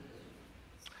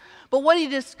 But what he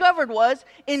discovered was,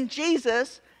 in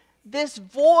Jesus, this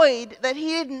void that he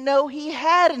didn't know he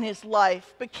had in his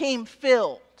life became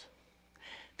filled.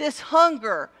 This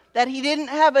hunger that he didn't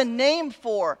have a name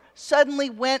for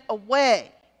suddenly went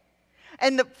away.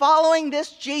 And that following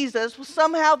this Jesus was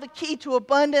somehow the key to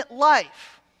abundant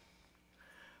life.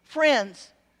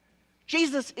 Friends,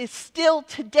 Jesus is still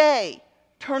today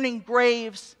turning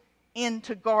graves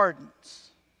into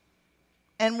gardens.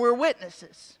 And we're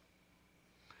witnesses.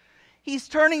 He's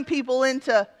turning people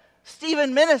into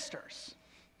Stephen ministers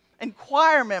and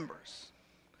choir members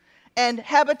and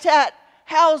habitat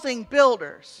housing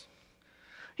builders.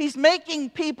 He's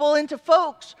making people into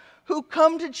folks who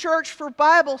come to church for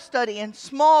Bible study and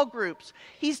small groups.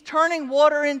 He's turning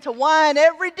water into wine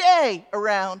every day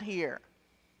around here.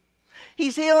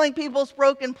 He's healing people's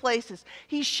broken places.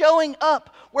 He's showing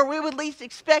up where we would least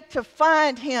expect to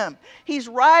find him. He's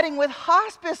riding with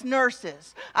hospice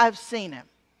nurses. I've seen him.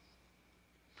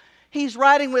 He's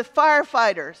riding with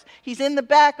firefighters. He's in the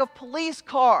back of police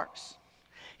cars.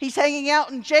 He's hanging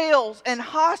out in jails and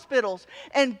hospitals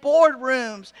and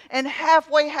boardrooms and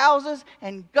halfway houses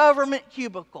and government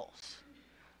cubicles.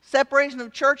 Separation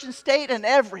of church and state and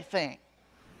everything.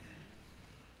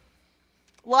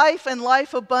 Life and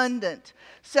life abundant.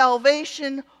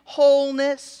 Salvation,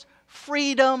 wholeness,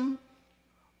 freedom,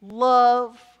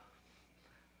 love,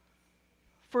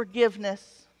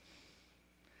 forgiveness.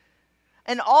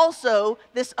 And also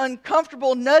this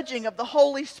uncomfortable nudging of the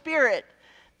Holy Spirit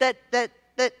that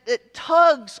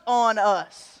tugs on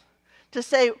us to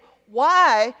say,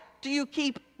 why do you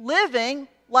keep living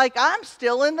like I'm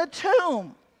still in the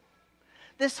tomb?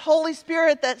 This Holy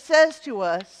Spirit that says to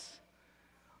us,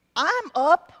 I'm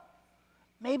up.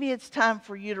 Maybe it's time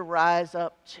for you to rise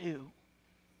up too.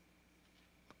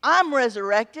 I'm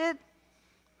resurrected.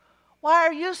 Why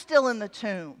are you still in the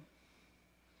tomb?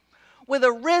 With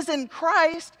a risen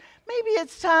Christ, maybe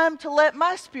it's time to let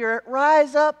my spirit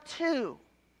rise up too.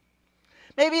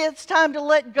 Maybe it's time to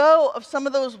let go of some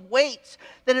of those weights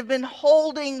that have been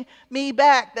holding me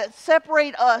back, that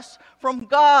separate us from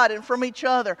God and from each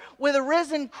other. With a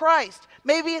risen Christ,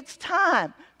 maybe it's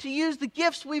time to use the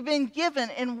gifts we've been given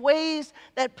in ways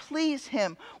that please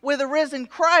Him. With a risen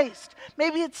Christ,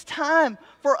 maybe it's time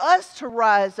for us to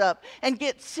rise up and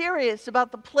get serious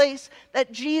about the place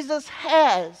that Jesus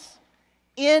has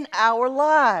in our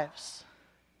lives.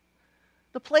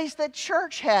 The place that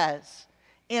church has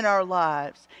in our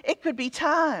lives. It could be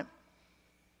time.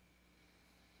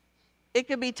 It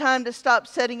could be time to stop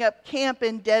setting up camp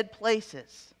in dead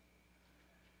places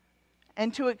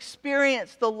and to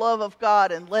experience the love of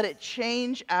God and let it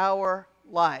change our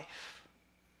life.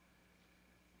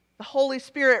 The Holy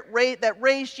Spirit that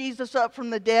raised Jesus up from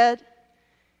the dead,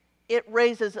 it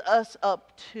raises us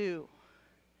up too.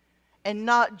 And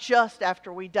not just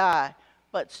after we die,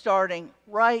 but starting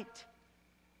right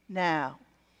now.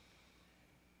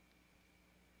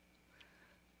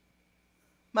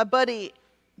 My buddy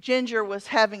Ginger was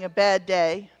having a bad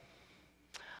day.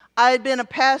 I had been a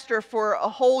pastor for a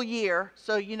whole year,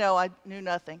 so I knew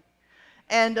nothing.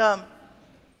 And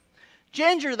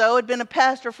Ginger, though, had been a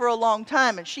pastor for a long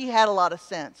time, and she had a lot of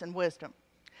sense and wisdom.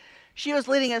 She was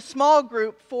leading a small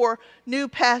group for new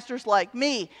pastors like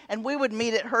me, and we would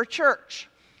meet at her church.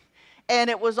 And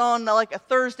it was on like a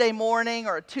Thursday morning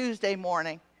or a Tuesday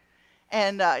morning,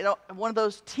 and one of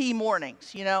those tea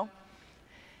mornings,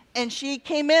 And she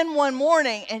came in one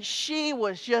morning, and she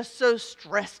was just so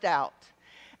stressed out.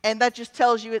 And that just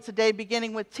tells you it's a day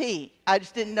beginning with T. I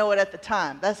just didn't know it at the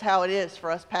time. That's how it is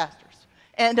for us pastors.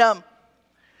 And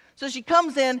so she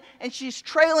comes in, and she's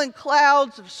trailing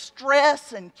clouds of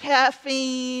stress and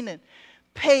caffeine and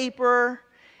paper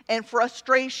and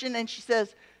frustration. And she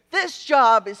says, "This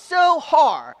job is so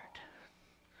hard.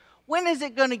 When is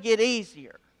it going to get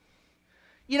easier?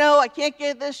 I can't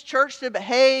get this church to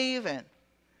behave, and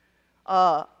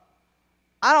I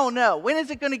don't know. When is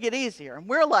it going to get easier?" And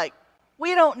we're like,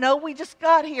 "We don't know. We just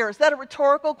got here." Is that a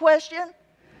rhetorical question?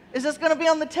 Is this going to be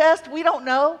on the test? We don't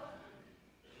know.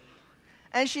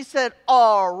 And she said,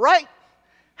 "All right,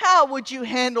 how would you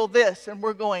handle this?" And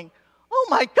we're going, "Oh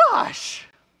my gosh."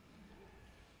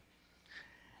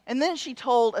 And then she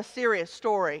told a serious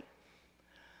story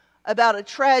about a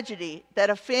tragedy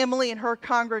that a family in her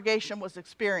congregation was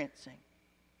experiencing.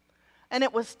 And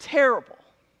it was terrible.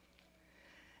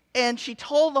 And she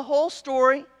told the whole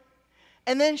story.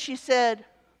 And then she said,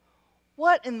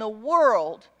 "What in the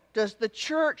world does the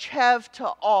church have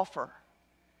to offer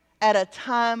at a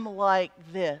time like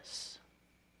this?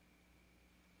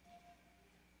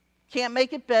 Can't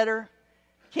make it better.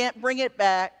 Can't bring it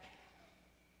back.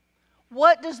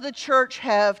 What does the church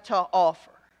have to offer?"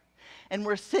 And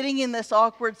we're sitting in this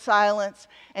awkward silence,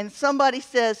 and somebody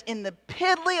says in the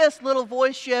piddliest little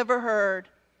voice you ever heard,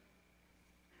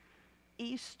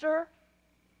 "Easter?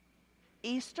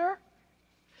 Easter?"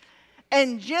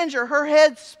 And Ginger, her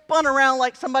head spun around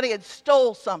like somebody had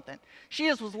stole something. She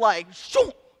just was like,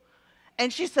 "Shoo!"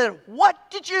 And she said,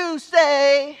 "What did you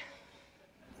say?"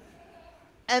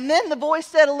 And then the voice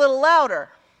said a little louder,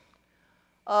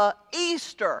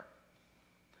 "Easter.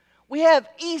 We have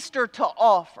Easter to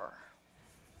offer."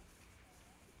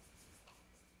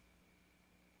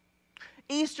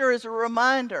 Easter is a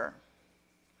reminder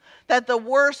that the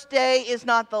worst day is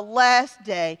not the last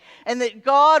day, and that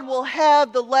God will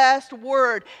have the last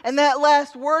word. And that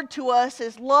last word to us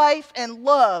is life and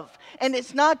love. And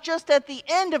it's not just at the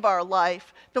end of our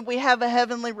life that we have a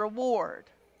heavenly reward.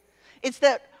 It's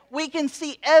that we can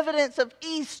see evidence of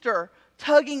Easter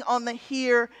tugging on the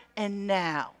here and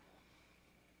now.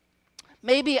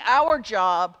 Maybe our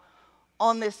job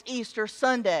on this Easter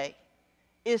Sunday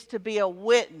is to be a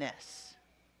witness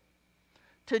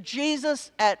to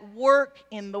Jesus at work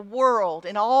in the world,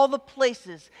 in all the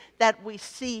places that we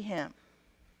see Him.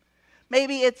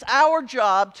 Maybe it's our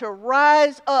job to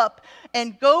rise up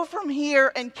and go from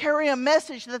here and carry a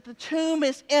message that the tomb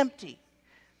is empty.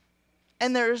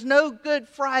 And there is no Good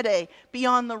Friday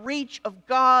beyond the reach of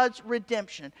God's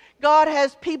redemption. God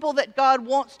has people that God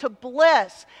wants to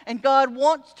bless, and God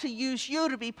wants to use you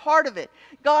to be part of it.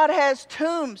 God has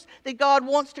tombs that God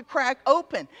wants to crack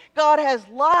open. God has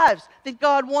lives that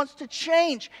God wants to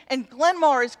change. And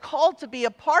Glenmar is called to be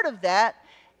a part of that.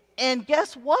 And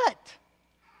guess what?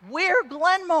 We're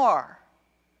Glenmar.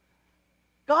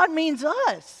 God means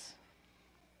us.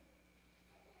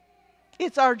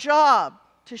 It's our job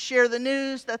to share the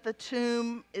news that the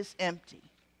tomb is empty.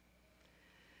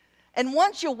 And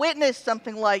once you witness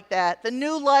something like that, the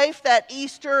new life that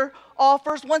Easter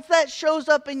offers, once that shows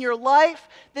up in your life,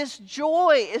 this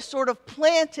joy is sort of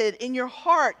planted in your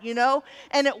heart, you know,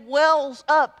 and it wells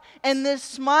up, and this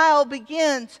smile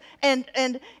begins, and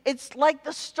it's like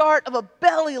the start of a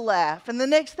belly laugh. And the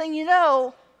next thing you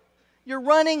know, you're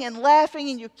running and laughing,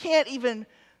 and you can't even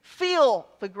feel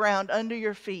the ground under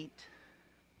your feet.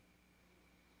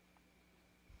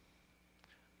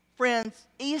 Friends,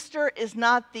 Easter is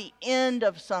not the end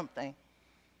of something.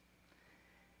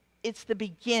 It's the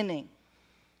beginning.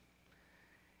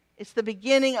 It's the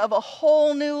beginning of a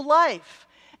whole new life.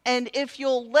 And if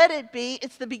you'll let it be,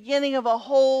 it's the beginning of a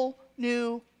whole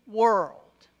new world.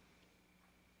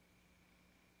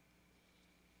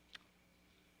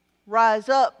 Rise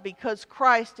up, because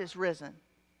Christ is risen.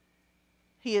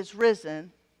 He is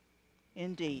risen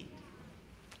indeed.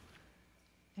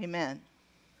 Amen.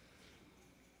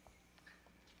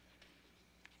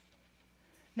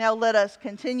 Now let us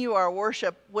continue our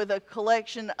worship with a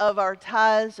collection of our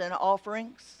tithes and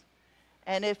offerings.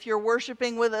 And if you're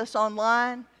worshiping with us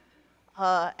online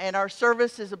and our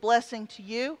service is a blessing to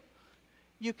you,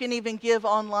 you can even give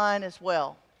online as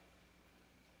well.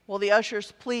 Will the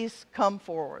ushers please come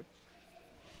forward?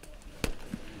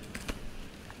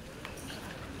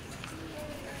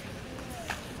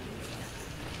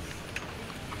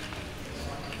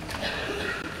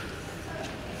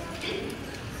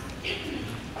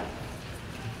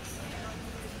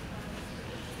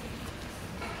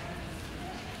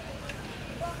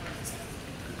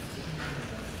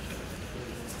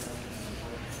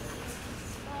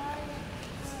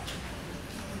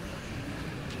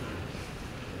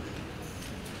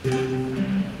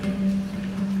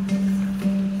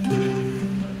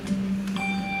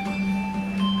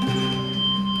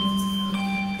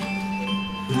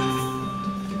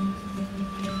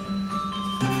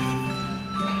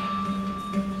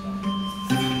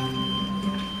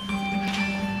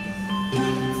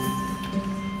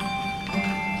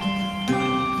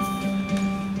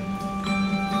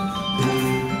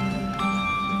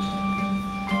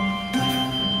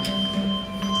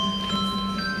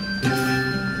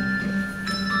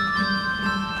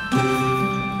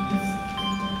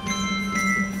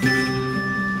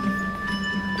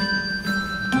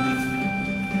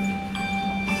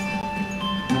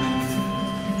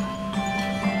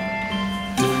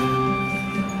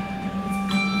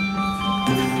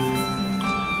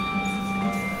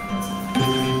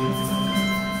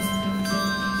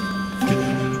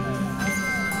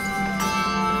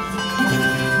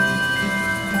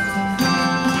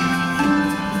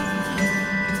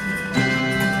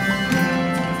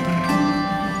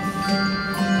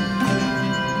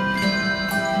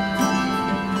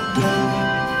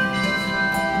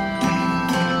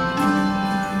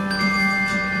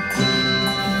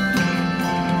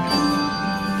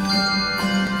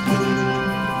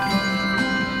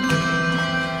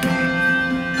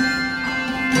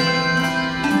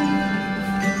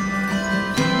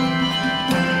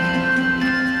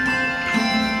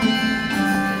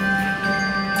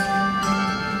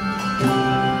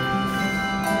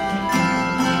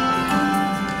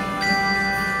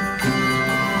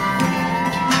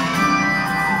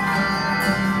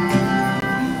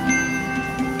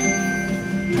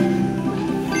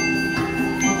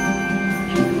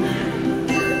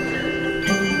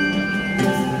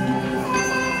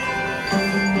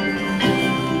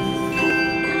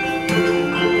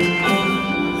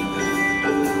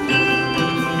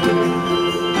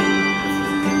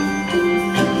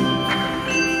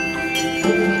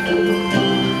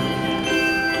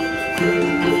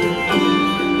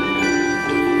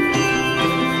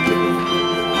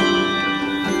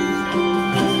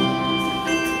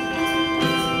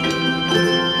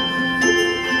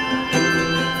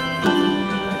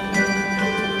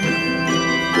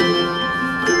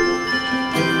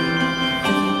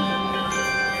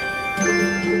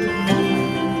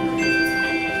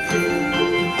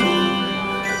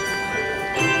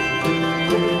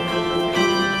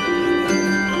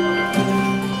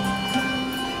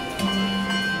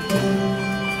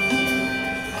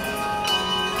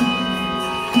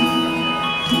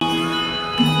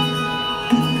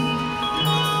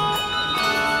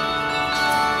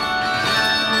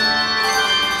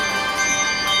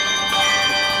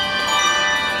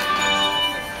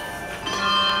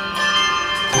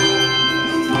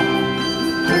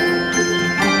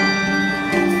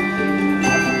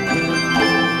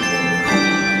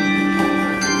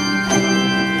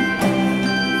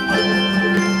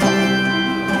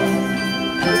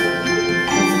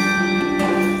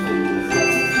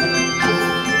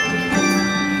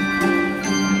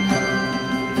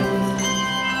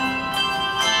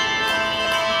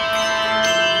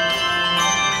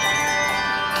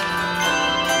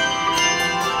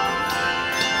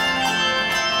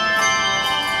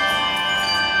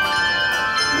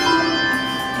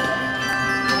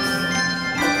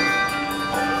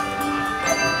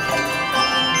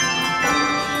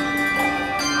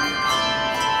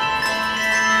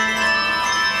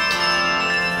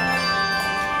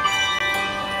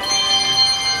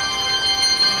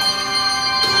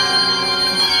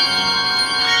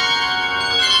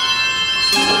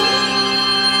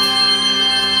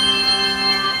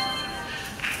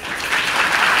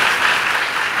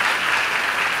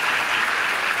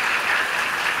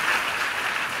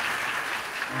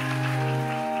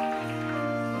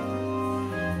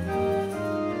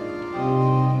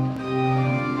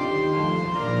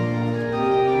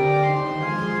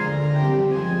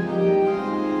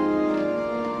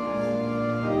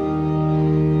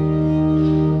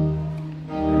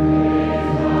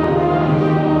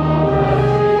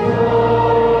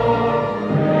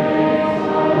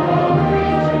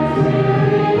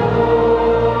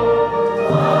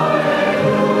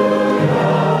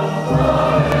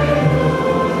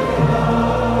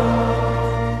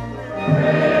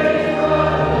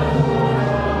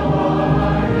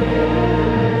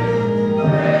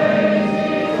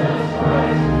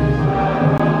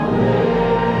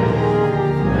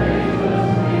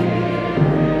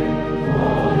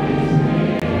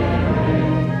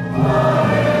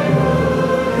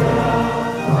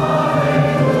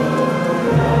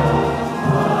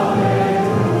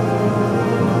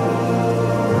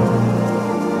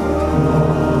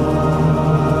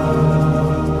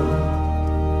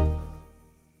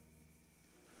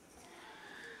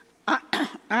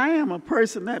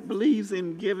 person that believes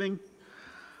in giving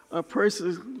a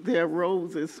person their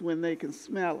roses when they can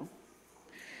smell them.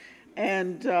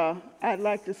 And I'd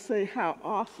like to say how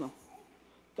awesome.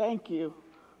 Thank you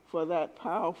for that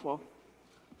powerful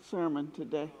sermon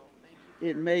today.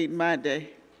 It made my day.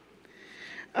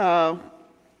 I'll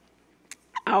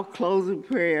close in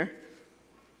prayer.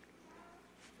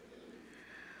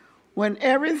 When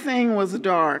everything was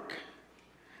dark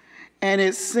and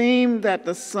it seemed that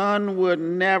the sun would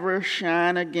never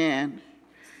shine again,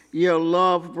 your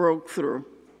love broke through.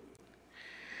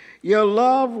 Your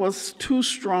love was too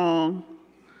strong,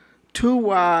 too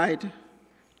wide,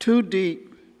 too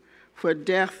deep for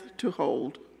death to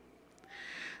hold.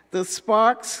 The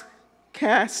sparks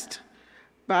cast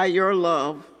by your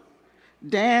love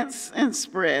dance and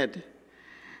spread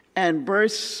and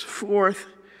burst forth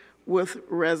with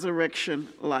resurrection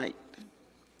light.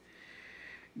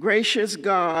 Gracious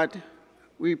God,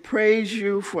 we praise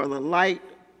you for the light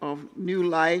of new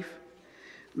life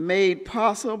made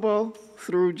possible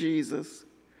through Jesus.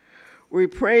 We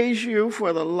praise you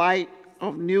for the light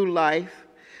of new life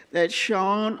that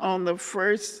shone on the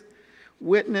first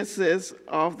witnesses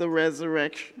of the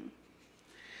resurrection.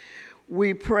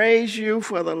 We praise you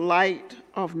for the light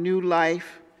of new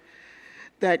life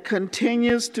that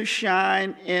continues to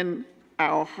shine in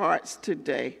our hearts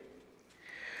today.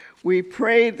 We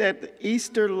pray that the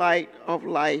Easter light of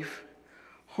life,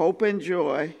 hope, and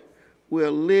joy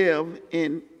will live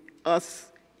in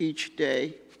us each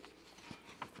day,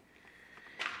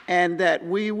 and that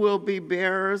we will be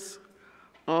bearers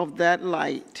of that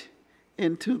light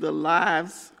into the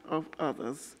lives of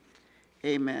others.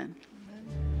 Amen.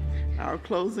 Amen. Our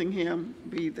closing hymn,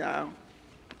 Be Thou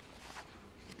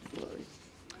Glory.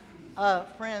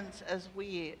 Friends,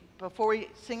 before we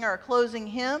sing our closing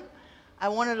hymn, I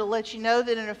wanted to let you know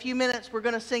that in a few minutes we're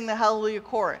going to sing the Hallelujah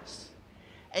Chorus.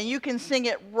 And you can sing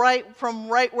it right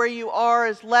where you are,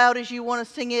 as loud as you want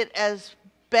to sing it, as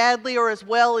badly or as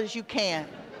well as you can.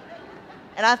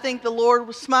 And I think the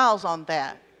Lord smiles on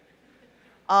that.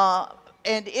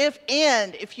 And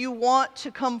if you want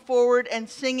to come forward and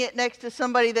sing it next to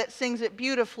somebody that sings it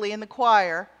beautifully in the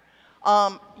choir,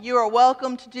 you are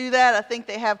welcome to do that. I think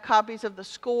they have copies of the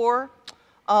score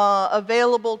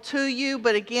available to you.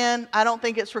 But again, I don't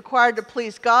think it's required to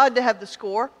please God to have the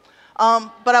score.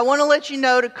 But I want to let you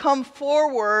know to come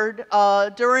forward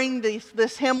during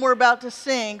this hymn we're about to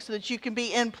sing so that you can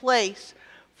be in place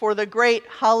for the great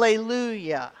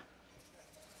Hallelujah.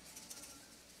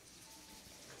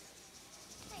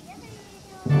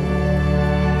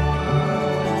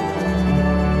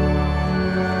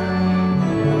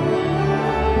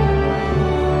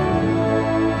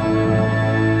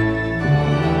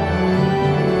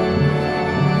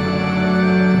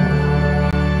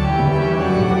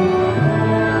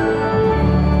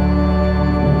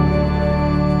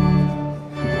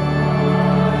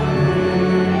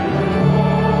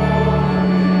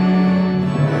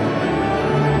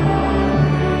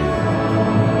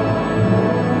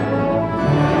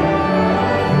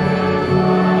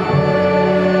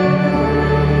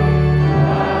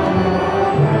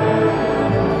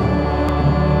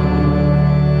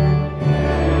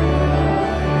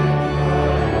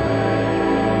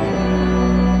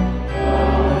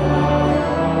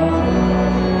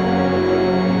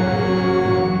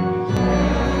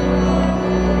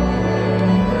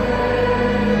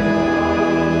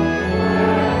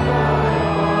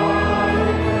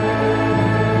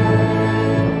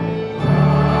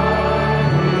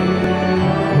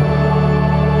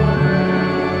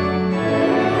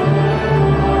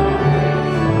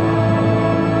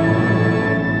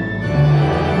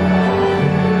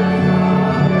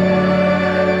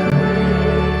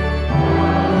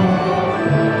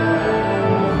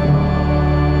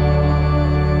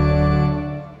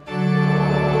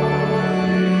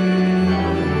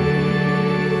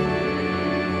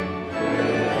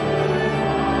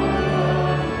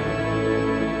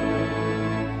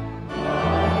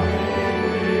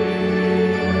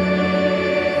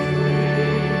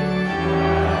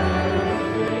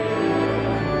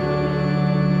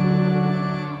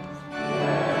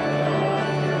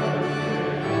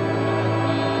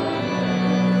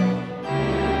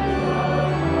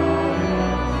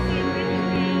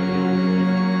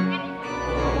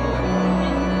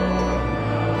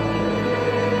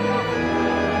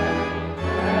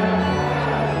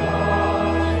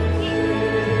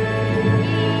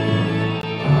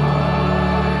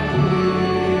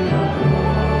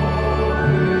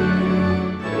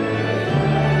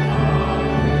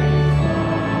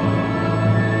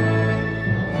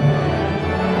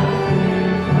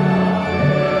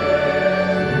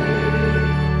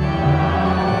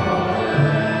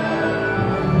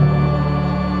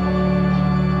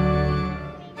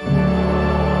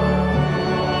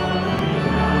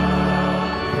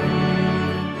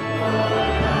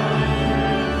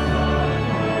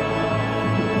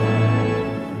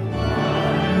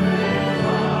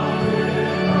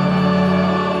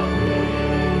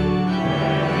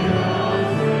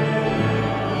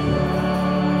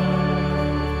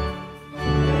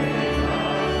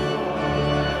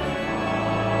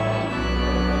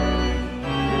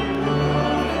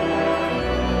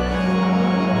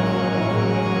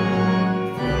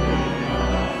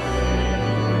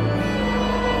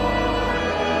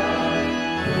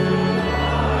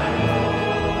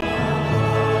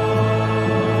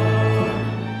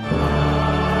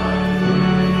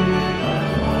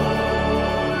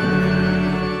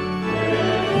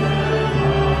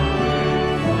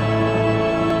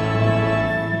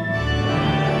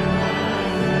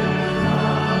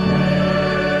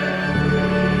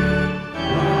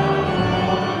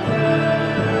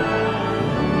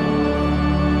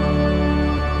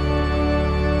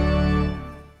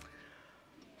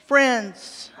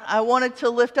 I wanted to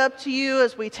lift up to you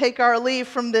as we take our leave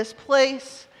from this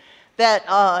place that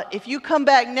if you come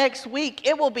back next week,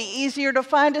 it will be easier to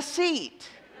find a seat.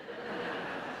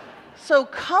 So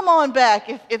come on back.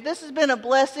 If this has been a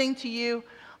blessing to you,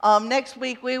 next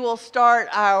week we will start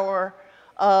our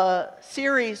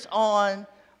series on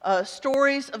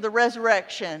stories of the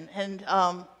resurrection. And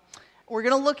we're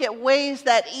going to look at ways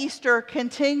that Easter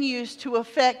continues to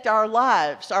affect our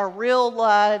lives, our real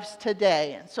lives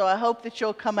today. And so I hope that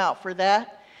you'll come out for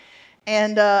that.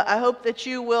 And I hope that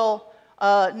you will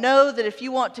know that if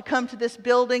you want to come to this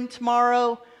building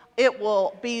tomorrow, it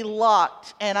will be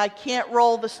locked and I can't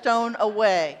roll the stone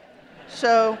away.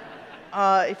 So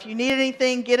if you need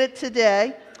anything, get it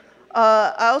today.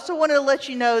 I also wanted to let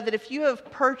you know that if you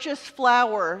have purchased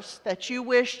flowers that you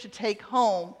wish to take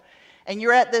home and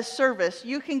you're at this service,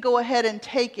 you can go ahead and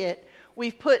take it.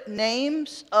 We've put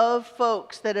names of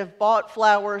folks that have bought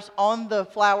flowers on the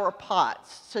flower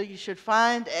pots. So you should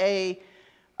find a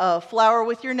flower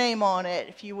with your name on it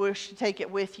if you wish to take it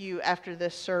with you after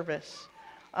this service.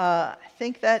 I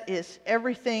think that is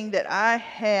everything that I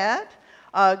had.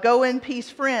 Go in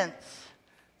peace, friends,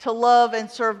 to love and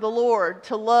serve the Lord,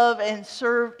 to love and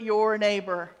serve your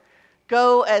neighbor.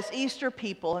 Go as Easter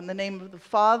people in the name of the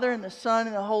Father and the Son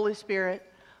and the Holy Spirit.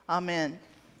 Amen.